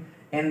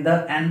in the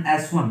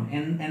NS1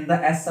 in the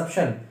S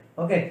subshell.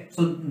 Okay,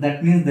 so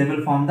that means they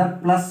will form the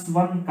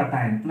 +1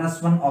 cation,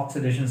 +1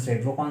 oxidation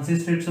state. वो कौन सी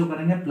स्टेट शो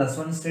करेंगे?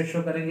 +1 स्टेट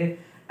शो करेंगे।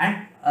 And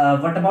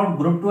what about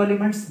group 2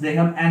 elements? They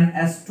have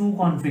NS2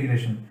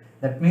 configuration.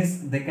 That means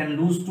they can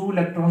lose 2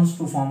 electrons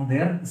to form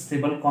their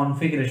stable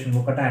configuration,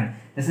 वो cation।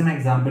 जैसे मैं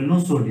example लूं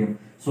sodium.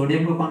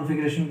 Sodium का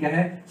configuration क्या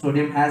है?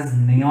 Sodium has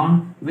neon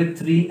with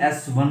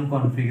 3s1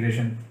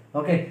 configuration.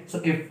 Okay, so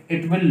if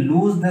it will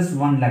lose this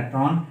 1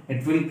 electron,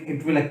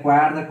 it will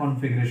acquire the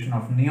configuration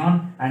of neon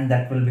and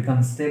that will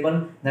become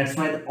stable. That's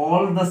why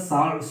all the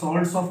salts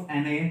of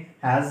Na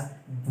has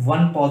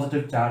 1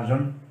 positive charge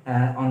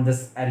on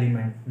this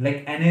element,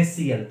 like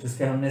NaCl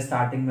जिसके हमने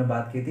starting में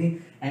बात की थी,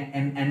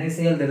 and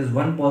NaCl there is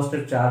 1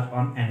 positive charge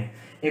on Na.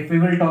 If we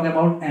will talk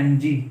about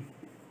Mg,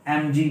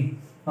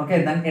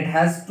 okay, then it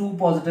has 2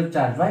 positive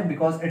charge. Why?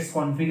 Because its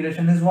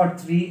configuration is what?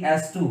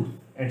 3s2.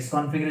 Its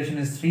configuration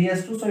is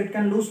 3s2, so it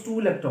can lose 2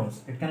 electrons.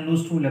 It can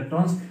lose 2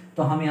 electrons.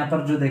 तो हम यहाँ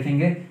पर जो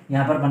देखेंगे,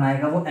 यहाँ पर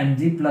बनाएगा वो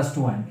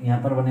Mg+2 ion, यहाँ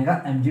पर बनेगा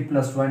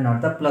Mg+2 ion,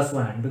 not the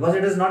 +1 ion, because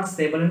it is not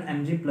stable in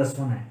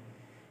Mg+1 ion.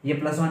 ये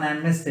 +1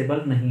 ion में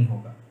stable नहीं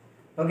होगा।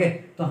 ओके,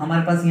 तो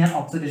हमारे पास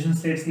यहाँ ऑक्सीडेशन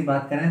स्टेट्स की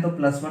बात करें तो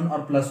 +1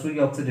 और +2 ये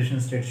ऑक्सीडेशन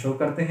स्टेट शो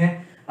करते हैं।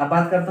 अब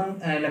बात करता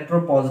हूँ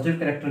इलेक्ट्रोपॉजिटिव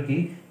कैरेक्टर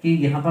की, कि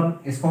यहाँ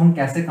पर इसको हम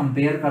कैसे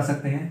कंपेयर कर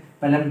सकते हैं।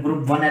 पहले हम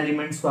ग्रुप 1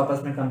 एलिमेंट्स को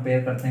आपस में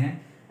कंपेयर करते हैं।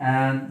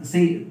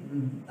 See,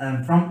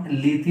 from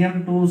lithium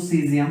to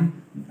cesium,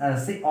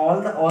 see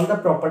all the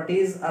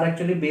properties are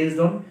actually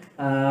based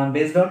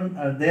on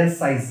their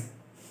size,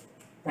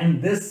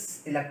 and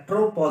this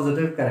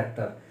electropositive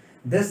character,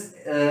 This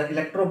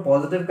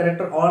electropositive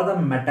character or the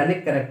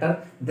metallic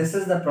character, this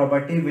is the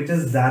property which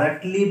is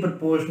directly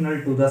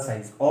proportional to the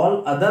size.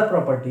 All other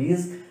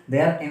properties, they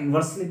are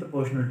inversely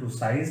proportional to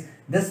size.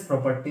 This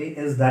property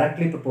is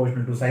directly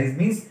proportional to size,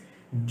 means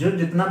जो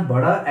जितना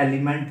बड़ा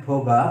element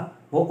होगा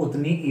वो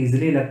उतनी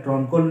easily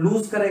electron को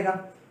loose करेगा,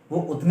 वो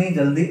उतनी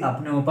जल्दी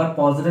अपने ऊपर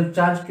पॉजिटिव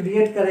चार्ज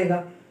क्रिएट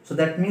करेगा. So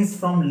that means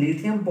from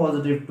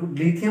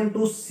lithium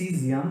to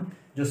caesium,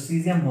 जो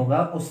सीजियम होगा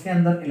उसके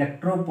अंदर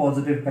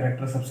इलेक्ट्रोपॉजिटिव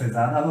कैरेक्टर सबसे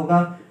ज्यादा होगा.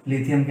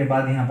 लिथियम के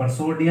बाद यहाँ पर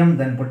sodium,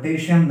 then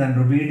potassium, then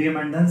rubidium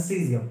and then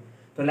caesium.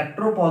 तो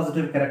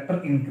electropositive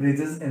character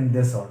increases in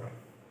this order.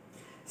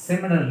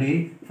 Similarly,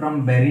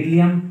 from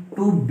beryllium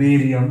to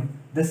barium,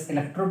 this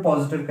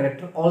electropositive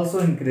character also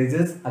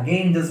increases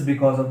again just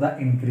because of the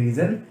increase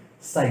in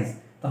size.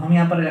 तो हम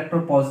यहाँ पर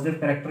electropositive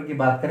character की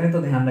बात करें तो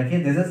ध्यान रखिए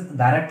this is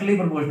directly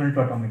proportional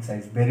to atomic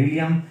size.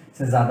 Beryllium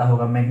से ज्यादा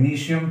होगा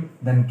magnesium,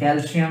 then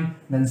calcium,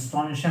 then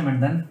strontium and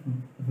then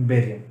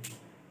barium.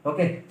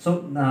 Okay, सो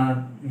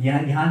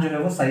यहाँ जो है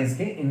वो साइज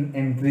के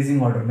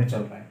इंक्रीजिंग ऑर्डर में चल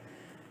रहा है.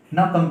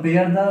 Now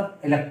compare the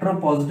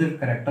electropositive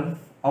character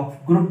of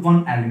group 1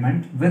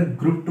 element with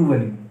group 2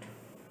 element.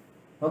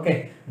 Okay,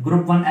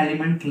 group 1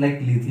 element like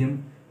lithium,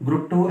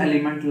 group 2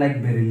 element like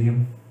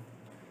beryllium.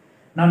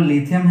 Now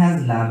lithium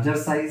has larger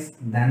size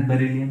than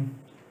beryllium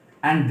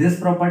and this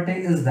property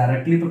is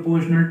directly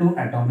proportional to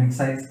atomic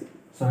size.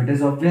 So it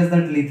is obvious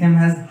that lithium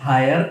has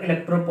higher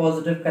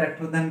electropositive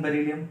character than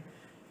beryllium.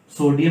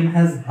 Sodium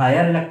has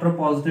higher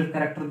electropositive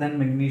character than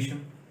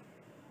magnesium.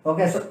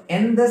 Okay, so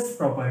in this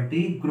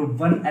property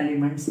group 1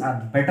 elements are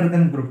better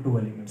than group 2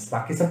 elements.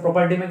 बाकी सब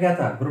property में क्या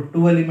था, group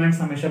 2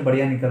 elements हमेशा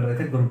बढ़िया निकल रहे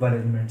थे group 1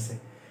 elements से.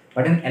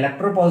 But in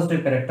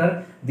electropositive character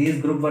these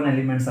group 1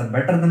 elements are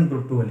better than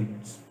group 2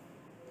 elements.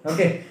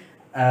 Okay,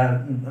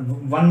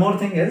 one more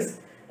thing is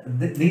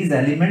these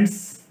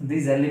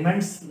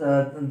elements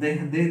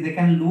they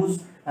can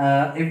lose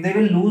if they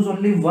will lose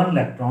only one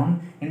electron.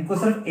 इनको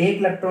सिर्फ एक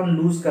electron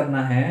lose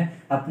करना है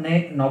अपने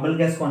noble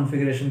gas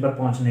configuration पर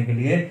पहुंचने के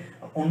लिए.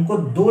 उनको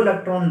 2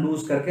 इलेक्ट्रॉन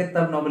लूज करके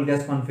तब नोबल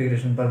गैस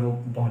कॉन्फ़िगरेशन पर वो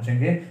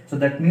पहुंचेंगे. सो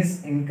दैट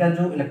मींस इनका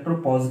जो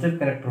इलेक्ट्रोपॉजिटिव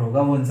कैरेक्टर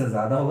होगा वो इनसे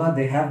ज्यादा होगा.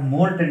 They have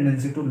more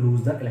tendency to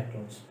lose the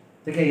electrons.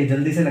 ठीक है, ये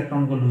जल्दी से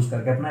इलेक्ट्रॉन को लूज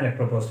करके अपना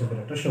इलेक्ट्रोपॉजिटिव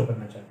कैरेक्टर शो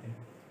करना चाहते हैं.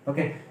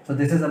 Okay, so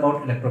this is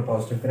about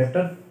electropositive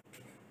character.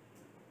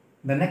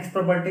 The next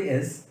property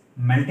is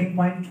melting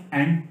point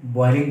and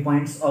boiling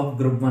points of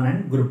group 1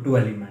 and group 2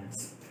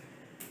 elements.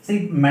 See,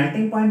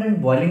 melting point and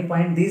boiling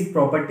point, these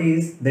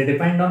properties, they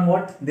depend on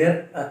what? Their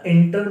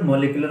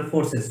intermolecular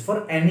forces. For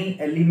any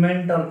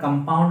element or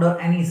compound or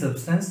any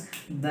substance,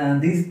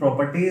 these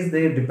properties,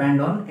 they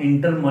depend on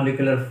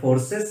intermolecular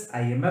forces.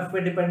 IMF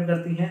पे depend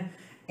करती हैं.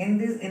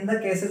 In the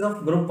cases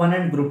of group 1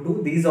 and group 2,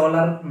 these all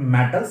are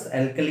metals,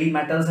 alkali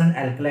metals and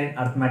alkaline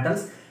earth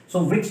metals. So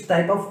which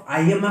type of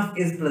IMF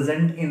is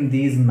present in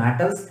these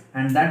metals?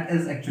 And that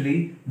is actually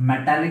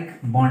metallic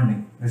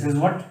bonding. This is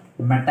what?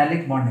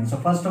 Metallic bonding. So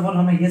first of all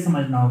हमें ये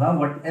समझना होगा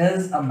what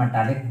is a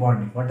metallic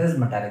bonding. What is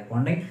metallic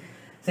bonding?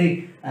 See,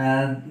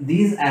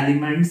 these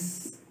elements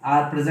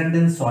are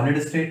present in solid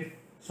state.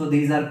 So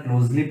these are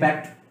closely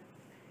packed.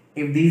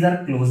 If these are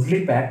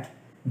closely packed,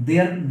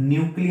 their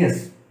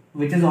nucleus,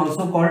 which is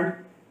also called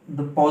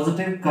the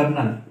positive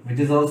kernel, which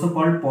is also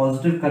called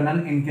positive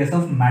kernel in case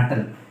of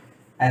metal.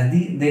 As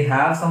they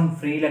have some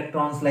free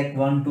electrons like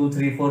 1, 2,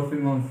 3, 4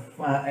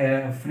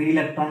 free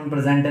electron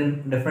present in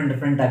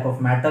different type of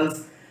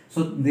metals.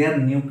 So their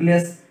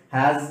nucleus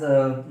has a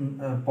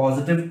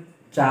positive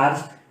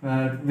charge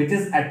which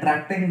is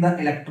attracting the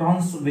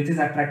electrons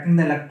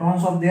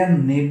of their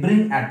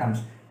neighboring atoms.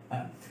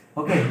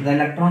 Okay, the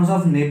electrons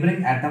of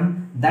neighboring atom,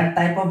 that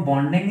type of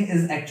bonding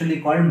is actually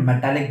called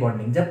metallic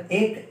bonding. जब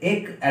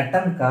एक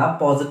atom का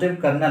positive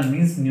colonel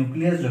means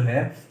nucleus जो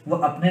है वो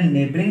अपने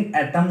neighbouring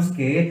atoms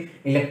के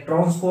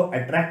electrons को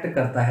attract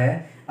करता है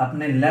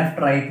अपने लेफ्ट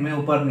राइट में,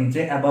 ऊपर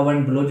नीचे, अबव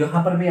एंड बिलो,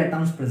 जहां पर भी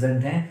एटम्स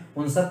प्रेजेंट हैं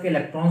उन सब के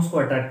इलेक्ट्रॉन्स को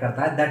अट्रैक्ट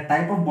करता है. That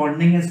type of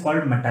bonding is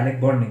called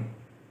metallic bonding.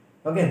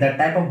 Okay, that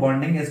type of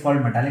bonding is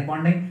called metallic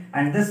bonding,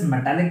 and this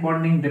metallic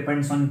bonding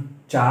depends on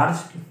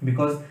charge,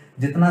 because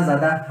जितना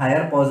ज्यादा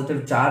हायर पॉजिटिव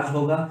चार्ज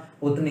होगा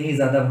उतनी ही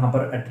ज्यादा वहां पर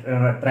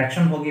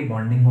अट्रैक्शन होगी,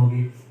 बॉन्डिंग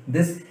होगी.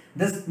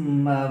 This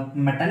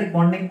metallic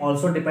bonding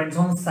also depends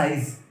on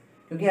size,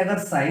 क्योंकि अगर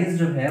साइज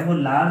जो है वो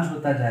लार्ज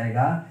होता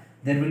जाएगा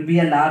there will be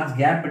a large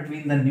gap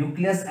between the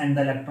nucleus and the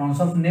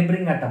electrons of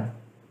neighbouring atom.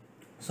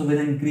 So with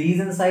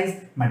increase in size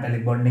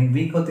metallic bonding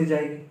week होती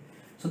जाएगी.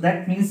 So that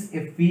means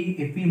if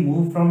we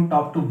move from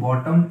top to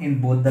bottom in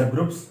both the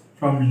groups,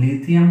 from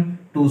lithium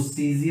to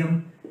cesium,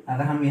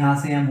 अगर हम यहाँ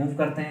से यहाँ move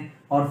करते हैं,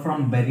 और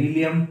from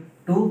beryllium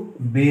to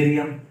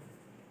barium,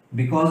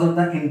 because of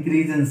the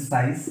increase in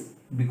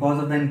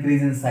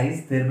size,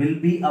 there will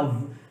be a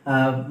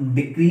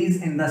decrease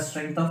in the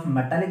strength of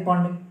metallic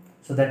bonding.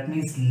 So that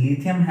means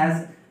lithium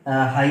has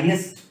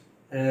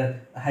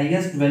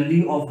highest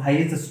value of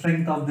highest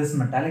strength of this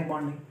metallic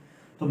bonding.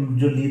 तो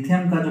जो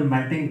lithium का जो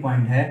melting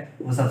point है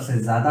वो सबसे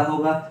ज्यादा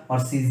होगा और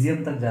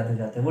सीजियम तक जाते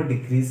जाते वो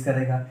डिक्रीज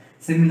करेगा।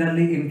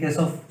 Similarly in case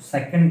of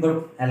second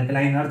group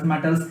alkaline earth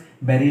metals,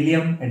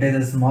 beryllium it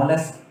is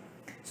smallest,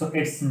 so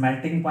it's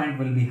melting point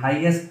will be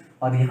highest,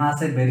 और यहाँ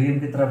से बेरिलियम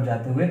की तरफ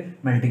जाते हुए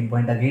मेल्टिंग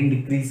पॉइंट अगेन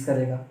डिक्रीज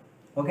करेगा।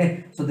 Okay,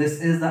 so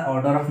this is the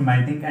order of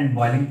melting and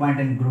boiling point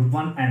in group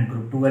 1 and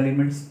group 2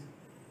 elements.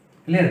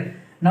 Clear?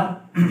 Now,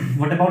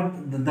 what about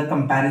the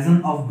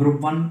comparison of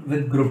group 1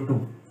 with group 2?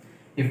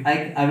 If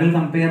I will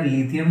compare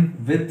lithium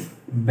with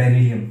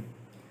beryllium.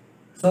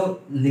 So,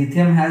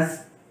 lithium has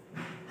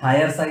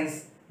higher size,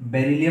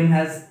 beryllium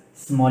has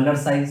smaller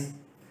size.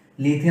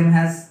 Lithium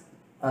has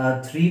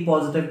 3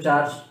 positive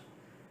charge,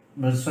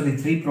 sorry,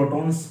 3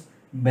 protons.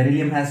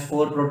 Beryllium has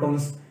 4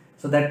 protons.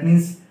 So that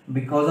means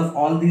because of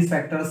all these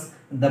factors,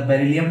 the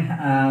beryllium,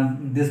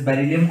 this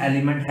beryllium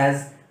element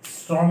has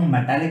strong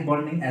metallic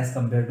bonding as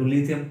compared to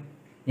lithium.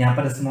 यहाँ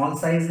पर small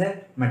size है,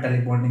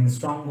 metallic bonding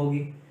strong होगी।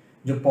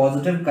 जो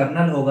positive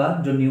colonel होगा,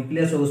 जो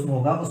nucleus उसमें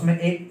होगा, उसमें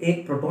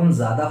एक प्रोटॉन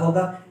ज्यादा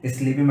होगा,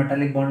 इसलिए भी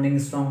मेटालिक बॉन्डिंग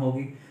स्ट्रांग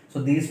होगी। So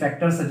these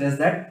factors suggest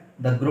that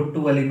the group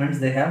 2 elements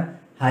they have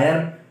higher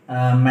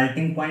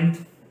melting point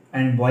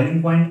and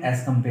boiling point as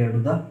compare to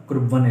the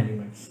group 1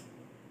 elements.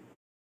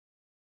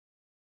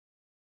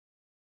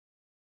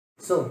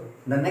 So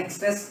the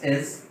next test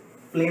is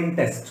flame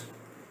test,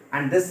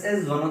 and this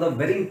is one of the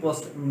very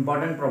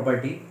important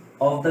property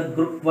of the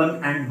group 1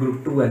 and group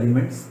 2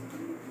 elements.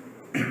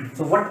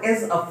 So what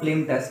is a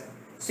flame test?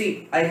 See,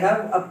 I have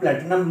a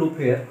platinum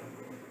loop here,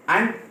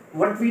 and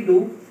what we do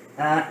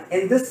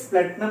in this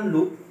platinum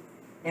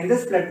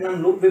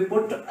loop we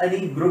put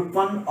any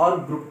group 1 or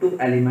group 2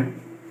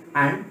 element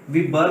and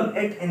we burn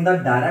it in the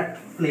direct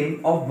flame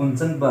of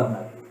Bunsen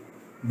burner.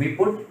 We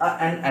put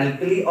an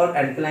alkali or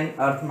alkaline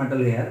earth metal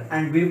here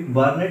and we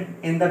burn it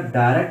in the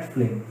direct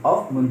flame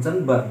of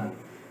Bunsen burner,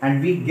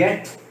 and we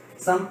get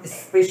some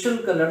special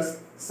colors,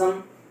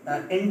 some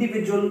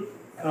individual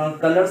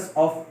colors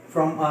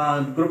from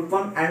group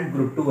 1 and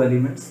group 2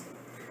 elements,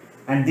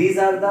 and these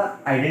are the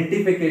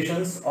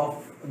identifications of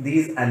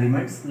these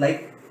elements.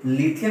 Like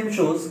lithium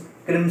shows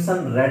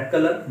crimson red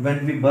color.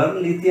 When we burn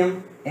lithium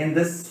in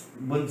this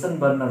Bunsen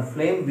burner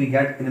flame, we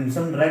get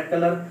crimson red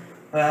color.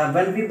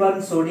 When we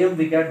burn sodium,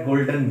 we get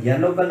golden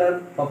yellow color.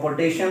 For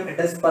potassium, it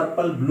is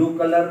purple blue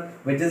color,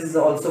 which is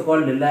also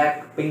called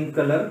lilac pink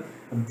color.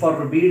 For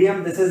rubidium,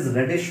 this is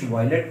reddish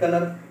violet color,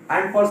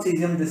 and for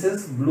cesium, this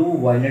is blue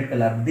violet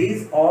color.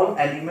 These all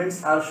elements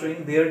are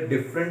showing their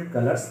different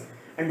colors,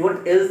 and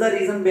what is the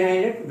reason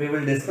behind it, we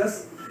will discuss.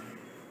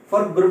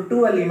 For group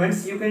 2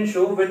 elements, you can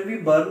show when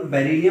we burn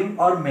beryllium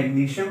or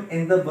magnesium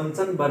in the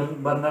Bunsen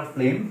burner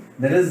flame,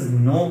 there is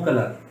no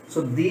color.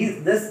 So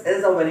this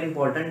is a very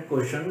important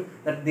question,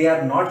 that they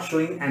are not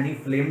showing any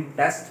flame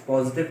test,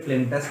 positive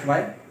flame test.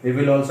 Why? We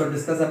will also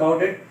discuss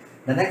about it.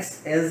 The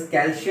next is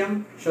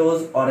calcium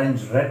shows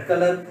orange red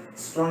color,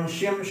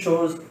 strontium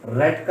shows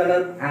red color,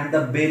 and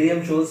the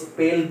barium shows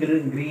pale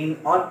green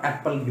or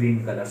apple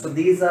green color. So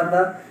these are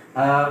the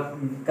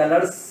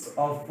colors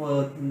of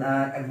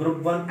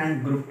group 1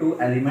 and group 2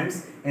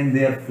 elements in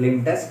their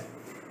flame test.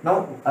 Now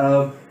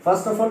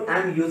first of all,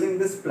 I am using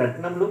this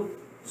platinum loop.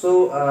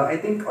 So I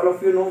think all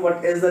of you know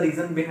what is the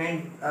reason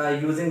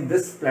behind using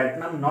this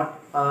platinum, not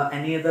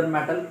any other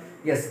metal.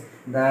 Yes,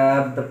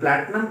 the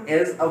platinum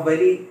is a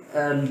very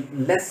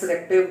less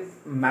selective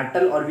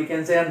metal, or we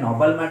can say a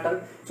noble metal.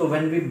 So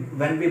when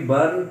we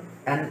burn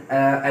an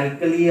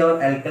alkali or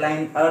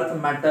alkaline earth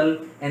metal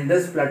in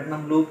this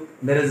platinum loop,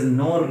 there is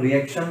no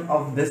reaction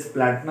of this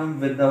platinum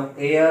with the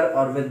air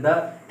or with the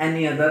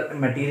any other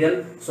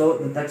material. So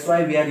that's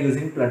why we are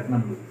using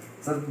platinum loop.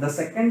 So the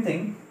second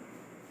thing,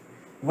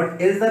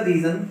 what is the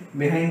reason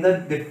behind the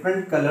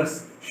different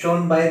colors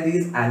shown by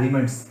these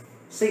elements?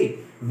 See,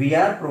 we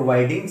are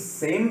providing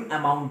same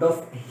amount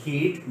of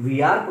heat,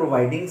 we are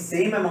providing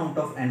same amount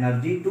of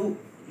energy to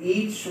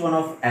each one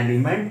of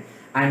element,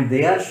 and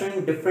they are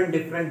showing different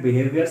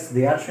behaviors,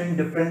 they are showing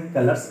different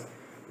colors.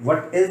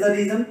 What is the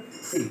reason?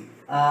 See,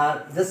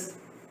 just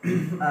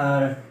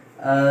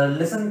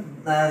listen,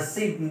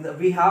 see,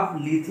 we have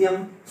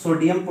lithium,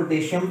 sodium,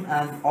 potassium,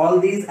 and all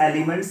these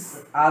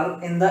elements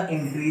are in the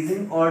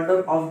increasing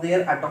order of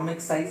their atomic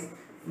size.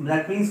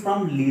 That means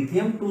from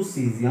lithium to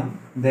cesium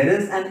there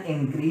is an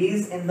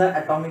increase in the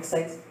atomic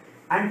size,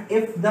 and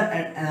if the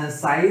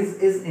size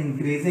is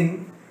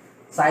increasing,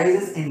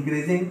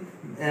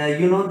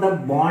 you know, the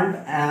bond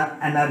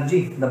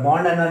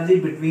energy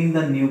between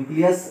the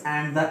nucleus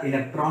and the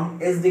electron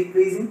is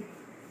decreasing.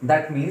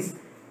 That means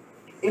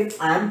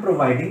if I am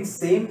providing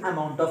same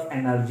amount of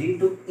energy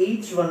to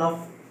each one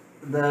of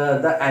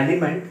the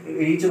element,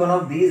 each one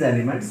of these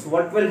elements,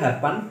 what will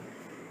happen?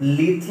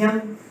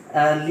 Lithium,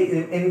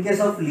 in case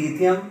of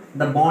lithium,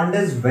 the bond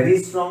is very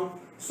strong,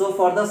 so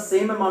for the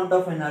same amount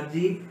of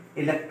energy,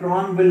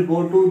 electron will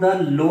go to the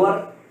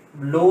lower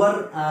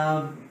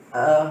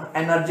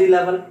energy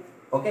level.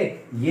 Okay,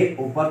 ये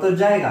ऊपर तो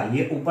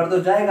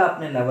जाएगा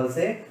अपने level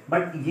से,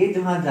 but ये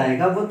जहां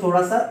जाएगा वो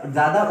थोड़ा सा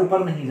ज्यादा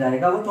ऊपर नहीं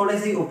जाएगा, वो थोड़े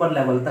से ऊपर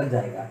लेवल तक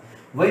जाएगा।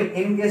 while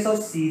in case of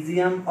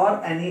cesium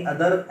or any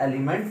other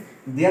element,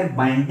 their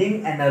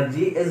binding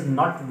energy is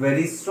not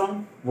very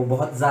strong, वो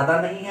बहुत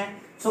ज्यादा नहीं है.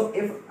 So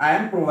if I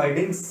am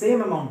providing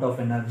same amount of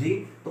energy,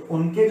 तो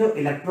उनके जो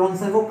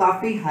इलेक्ट्रॉन्स हैं वो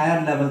काफी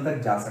हायर लेवल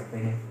तक जा सकते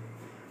हैं,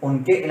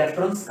 उनके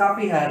इलेक्ट्रॉन्स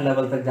काफी हायर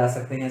लेवल तक जा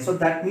सकते हैं. सो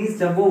दैट मींस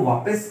जब वो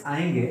वापस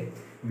आएंगे,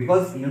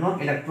 because you know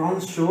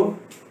electrons show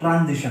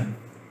transition.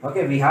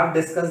 Okay, we have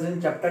discussed in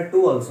chapter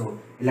 2 also.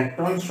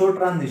 Electrons show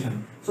transition.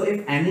 So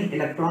if any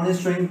electron is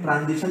showing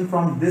transition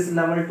from this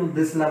level to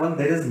this level,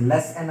 there is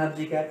less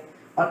energy gap.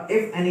 Or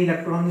if any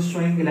electron is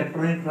showing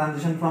electronic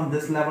transition from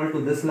this level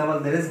to this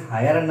level, there is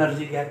higher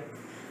energy gap.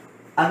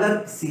 अगर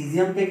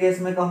caesium के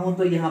case में कहूँ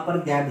तो यहाँ पर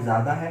gap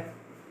ज्यादा है.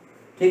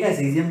 ठीक है,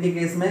 सीजियम के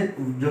केस में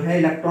जो है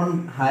इलेक्ट्रॉन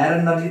हायर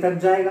एनर्जी तक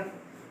जाएगा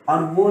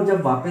और वो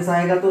जब वापस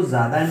आएगा तो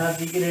ज्यादा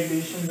एनर्जी की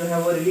रेडिएशन जो है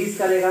वो रिलीज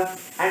करेगा.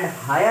 And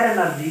higher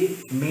energy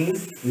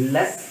means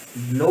less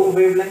low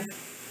wavelength.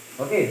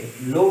 Okay,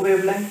 low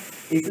wavelength.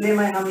 इसलिए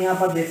मैं हम यहाँ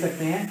पर देख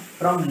सकते हैं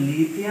from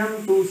lithium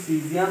to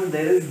caesium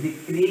there is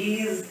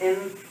decrease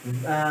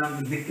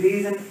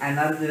in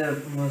energy,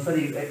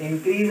 sorry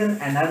increase in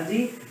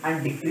energy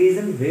and decrease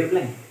in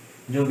wavelength.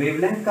 जो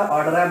वेवलेंथ का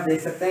ऑर्डर आप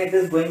देख सकते हैं, it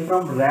is going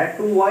from red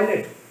to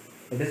violet,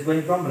 it is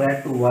going from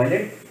red to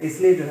violet.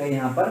 इसलिए जो है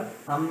यहाँ पर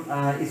हम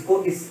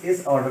इसको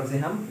इस ऑर्डर से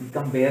हम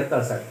कंपेयर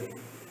कर सकते हैं.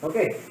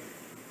 Okay,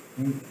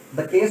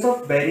 the case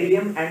of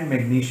beryllium and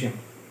magnesium.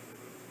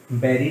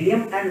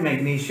 Beryllium and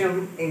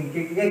magnesium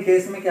इनके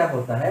केस में क्या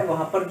होता है,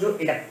 वहां पर जो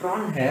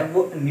इलेक्ट्रॉन है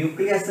वो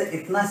न्यूक्लियस से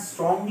इतना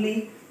स्ट्रांगली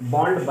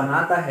बॉन्ड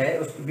बनाता है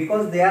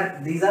because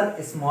these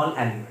are small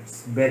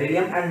elements.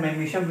 Beryllium and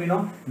magnesium we know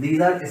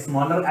these are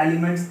smaller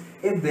elements.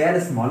 If they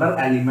are smaller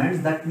elements,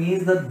 that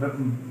means the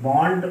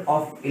bond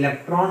of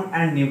electron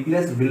and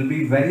nucleus will be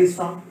very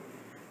strong,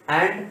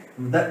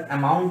 and the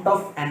amount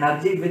of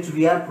energy which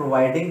we are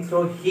providing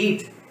through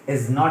heat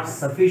is not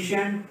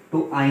sufficient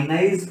to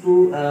ionize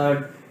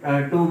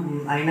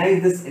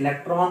this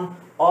electron,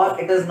 or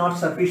it is not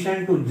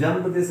sufficient to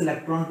jump this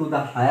electron to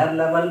the higher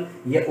level.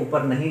 ये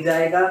ऊपर नहीं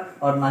जाएगा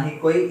और ना ही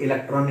कोई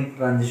electronic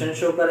transition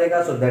show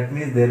करेगा. So that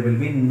means there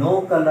will be no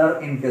color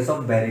in case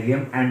of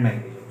beryllium and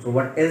magnesium. So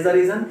what is the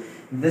reason?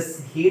 This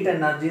heat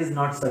energy is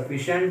not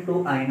sufficient to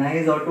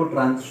ionize or to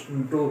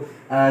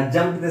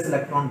jump this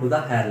electron to the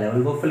higher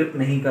level. वो flip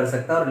नहीं कर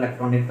सकता और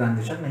electronic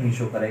transition नहीं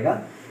show करेगा.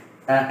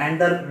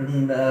 And the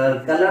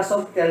colors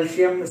of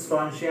calcium,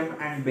 strontium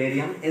and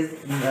barium is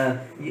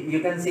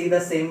you can see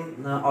the same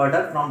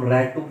order from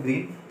red to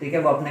green. ठीक है,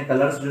 वो अपने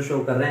colors जो show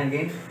कर रहे हैं.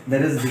 Again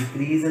there is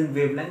decrease in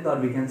wavelength or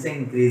we can say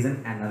increase in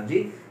energy.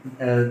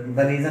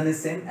 The reason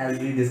is same as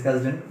we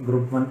discussed in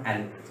group 1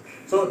 elements.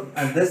 So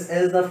this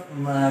is the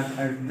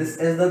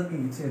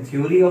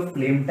theory of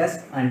flame test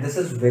and this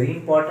is very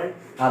important.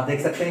 आप देख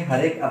सकते हैं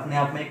हर एक अपने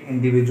आप में एक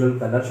individual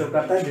colour show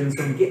करता है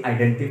जिनसे उनकी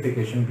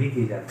आइडेंटिफिकेशन भी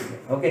की जाती है.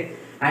 Okay,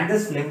 and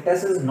this flame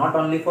test is not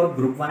only for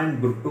group 1 and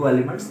group 2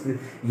 elements.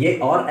 ये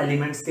और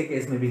एलिमेंट्स के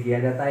केस में भी किया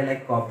जाता है,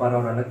 लाइक कॉपर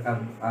और अलग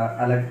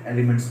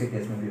एलिमेंट्स के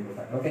केस में भी होता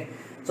है. Okay,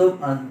 so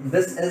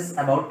this is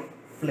about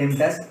flame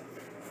test.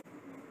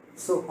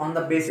 So on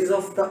the basis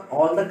of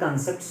all the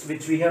concepts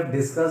which we have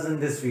discussed in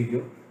this video,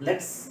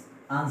 let's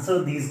answer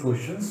these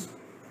questions.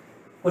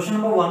 Question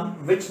number 1,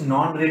 which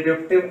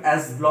non-radioactive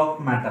S block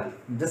metal,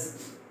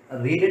 just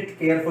read it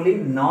carefully,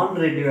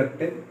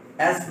 non-radioactive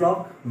S block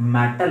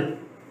metal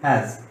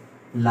has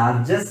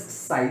largest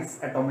size,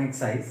 atomic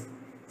size,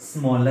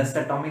 smallest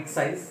atomic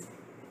size,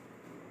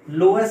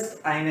 lowest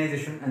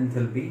ionization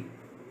enthalpy,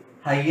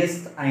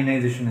 highest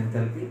ionization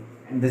enthalpy.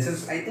 And this is,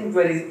 I think,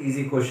 very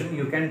easy question,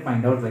 you can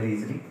find out very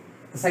easily.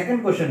 The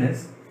second question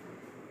is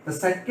the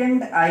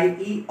second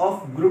IE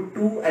of group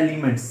 2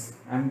 elements.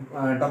 I'm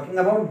talking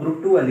about group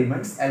 2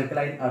 elements,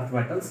 alkaline earth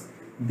metals.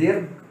 Their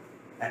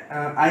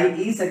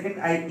IE, second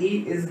IE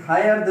is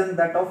higher than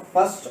that of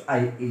first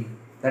IE.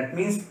 That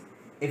means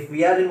if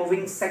we are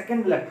removing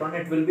second electron,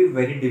 it will be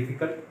very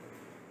difficult.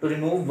 To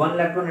remove one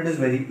electron, it is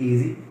very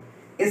easy.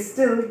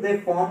 Still they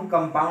form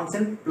compounds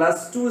in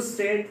 +2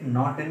 state,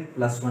 not in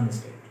 +1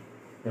 state.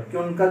 जबकि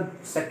उनका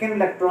second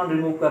electron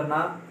remove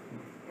करना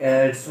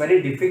it's very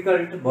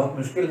difficult, बहुत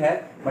मुश्किल है,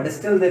 but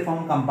still they form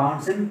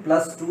compounds in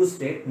 +2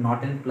 state,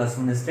 not in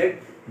 +1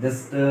 state.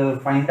 Just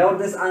find out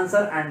this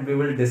answer and we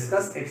will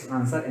discuss its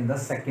answer in the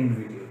second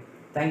video.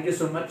 Thank you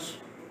so much.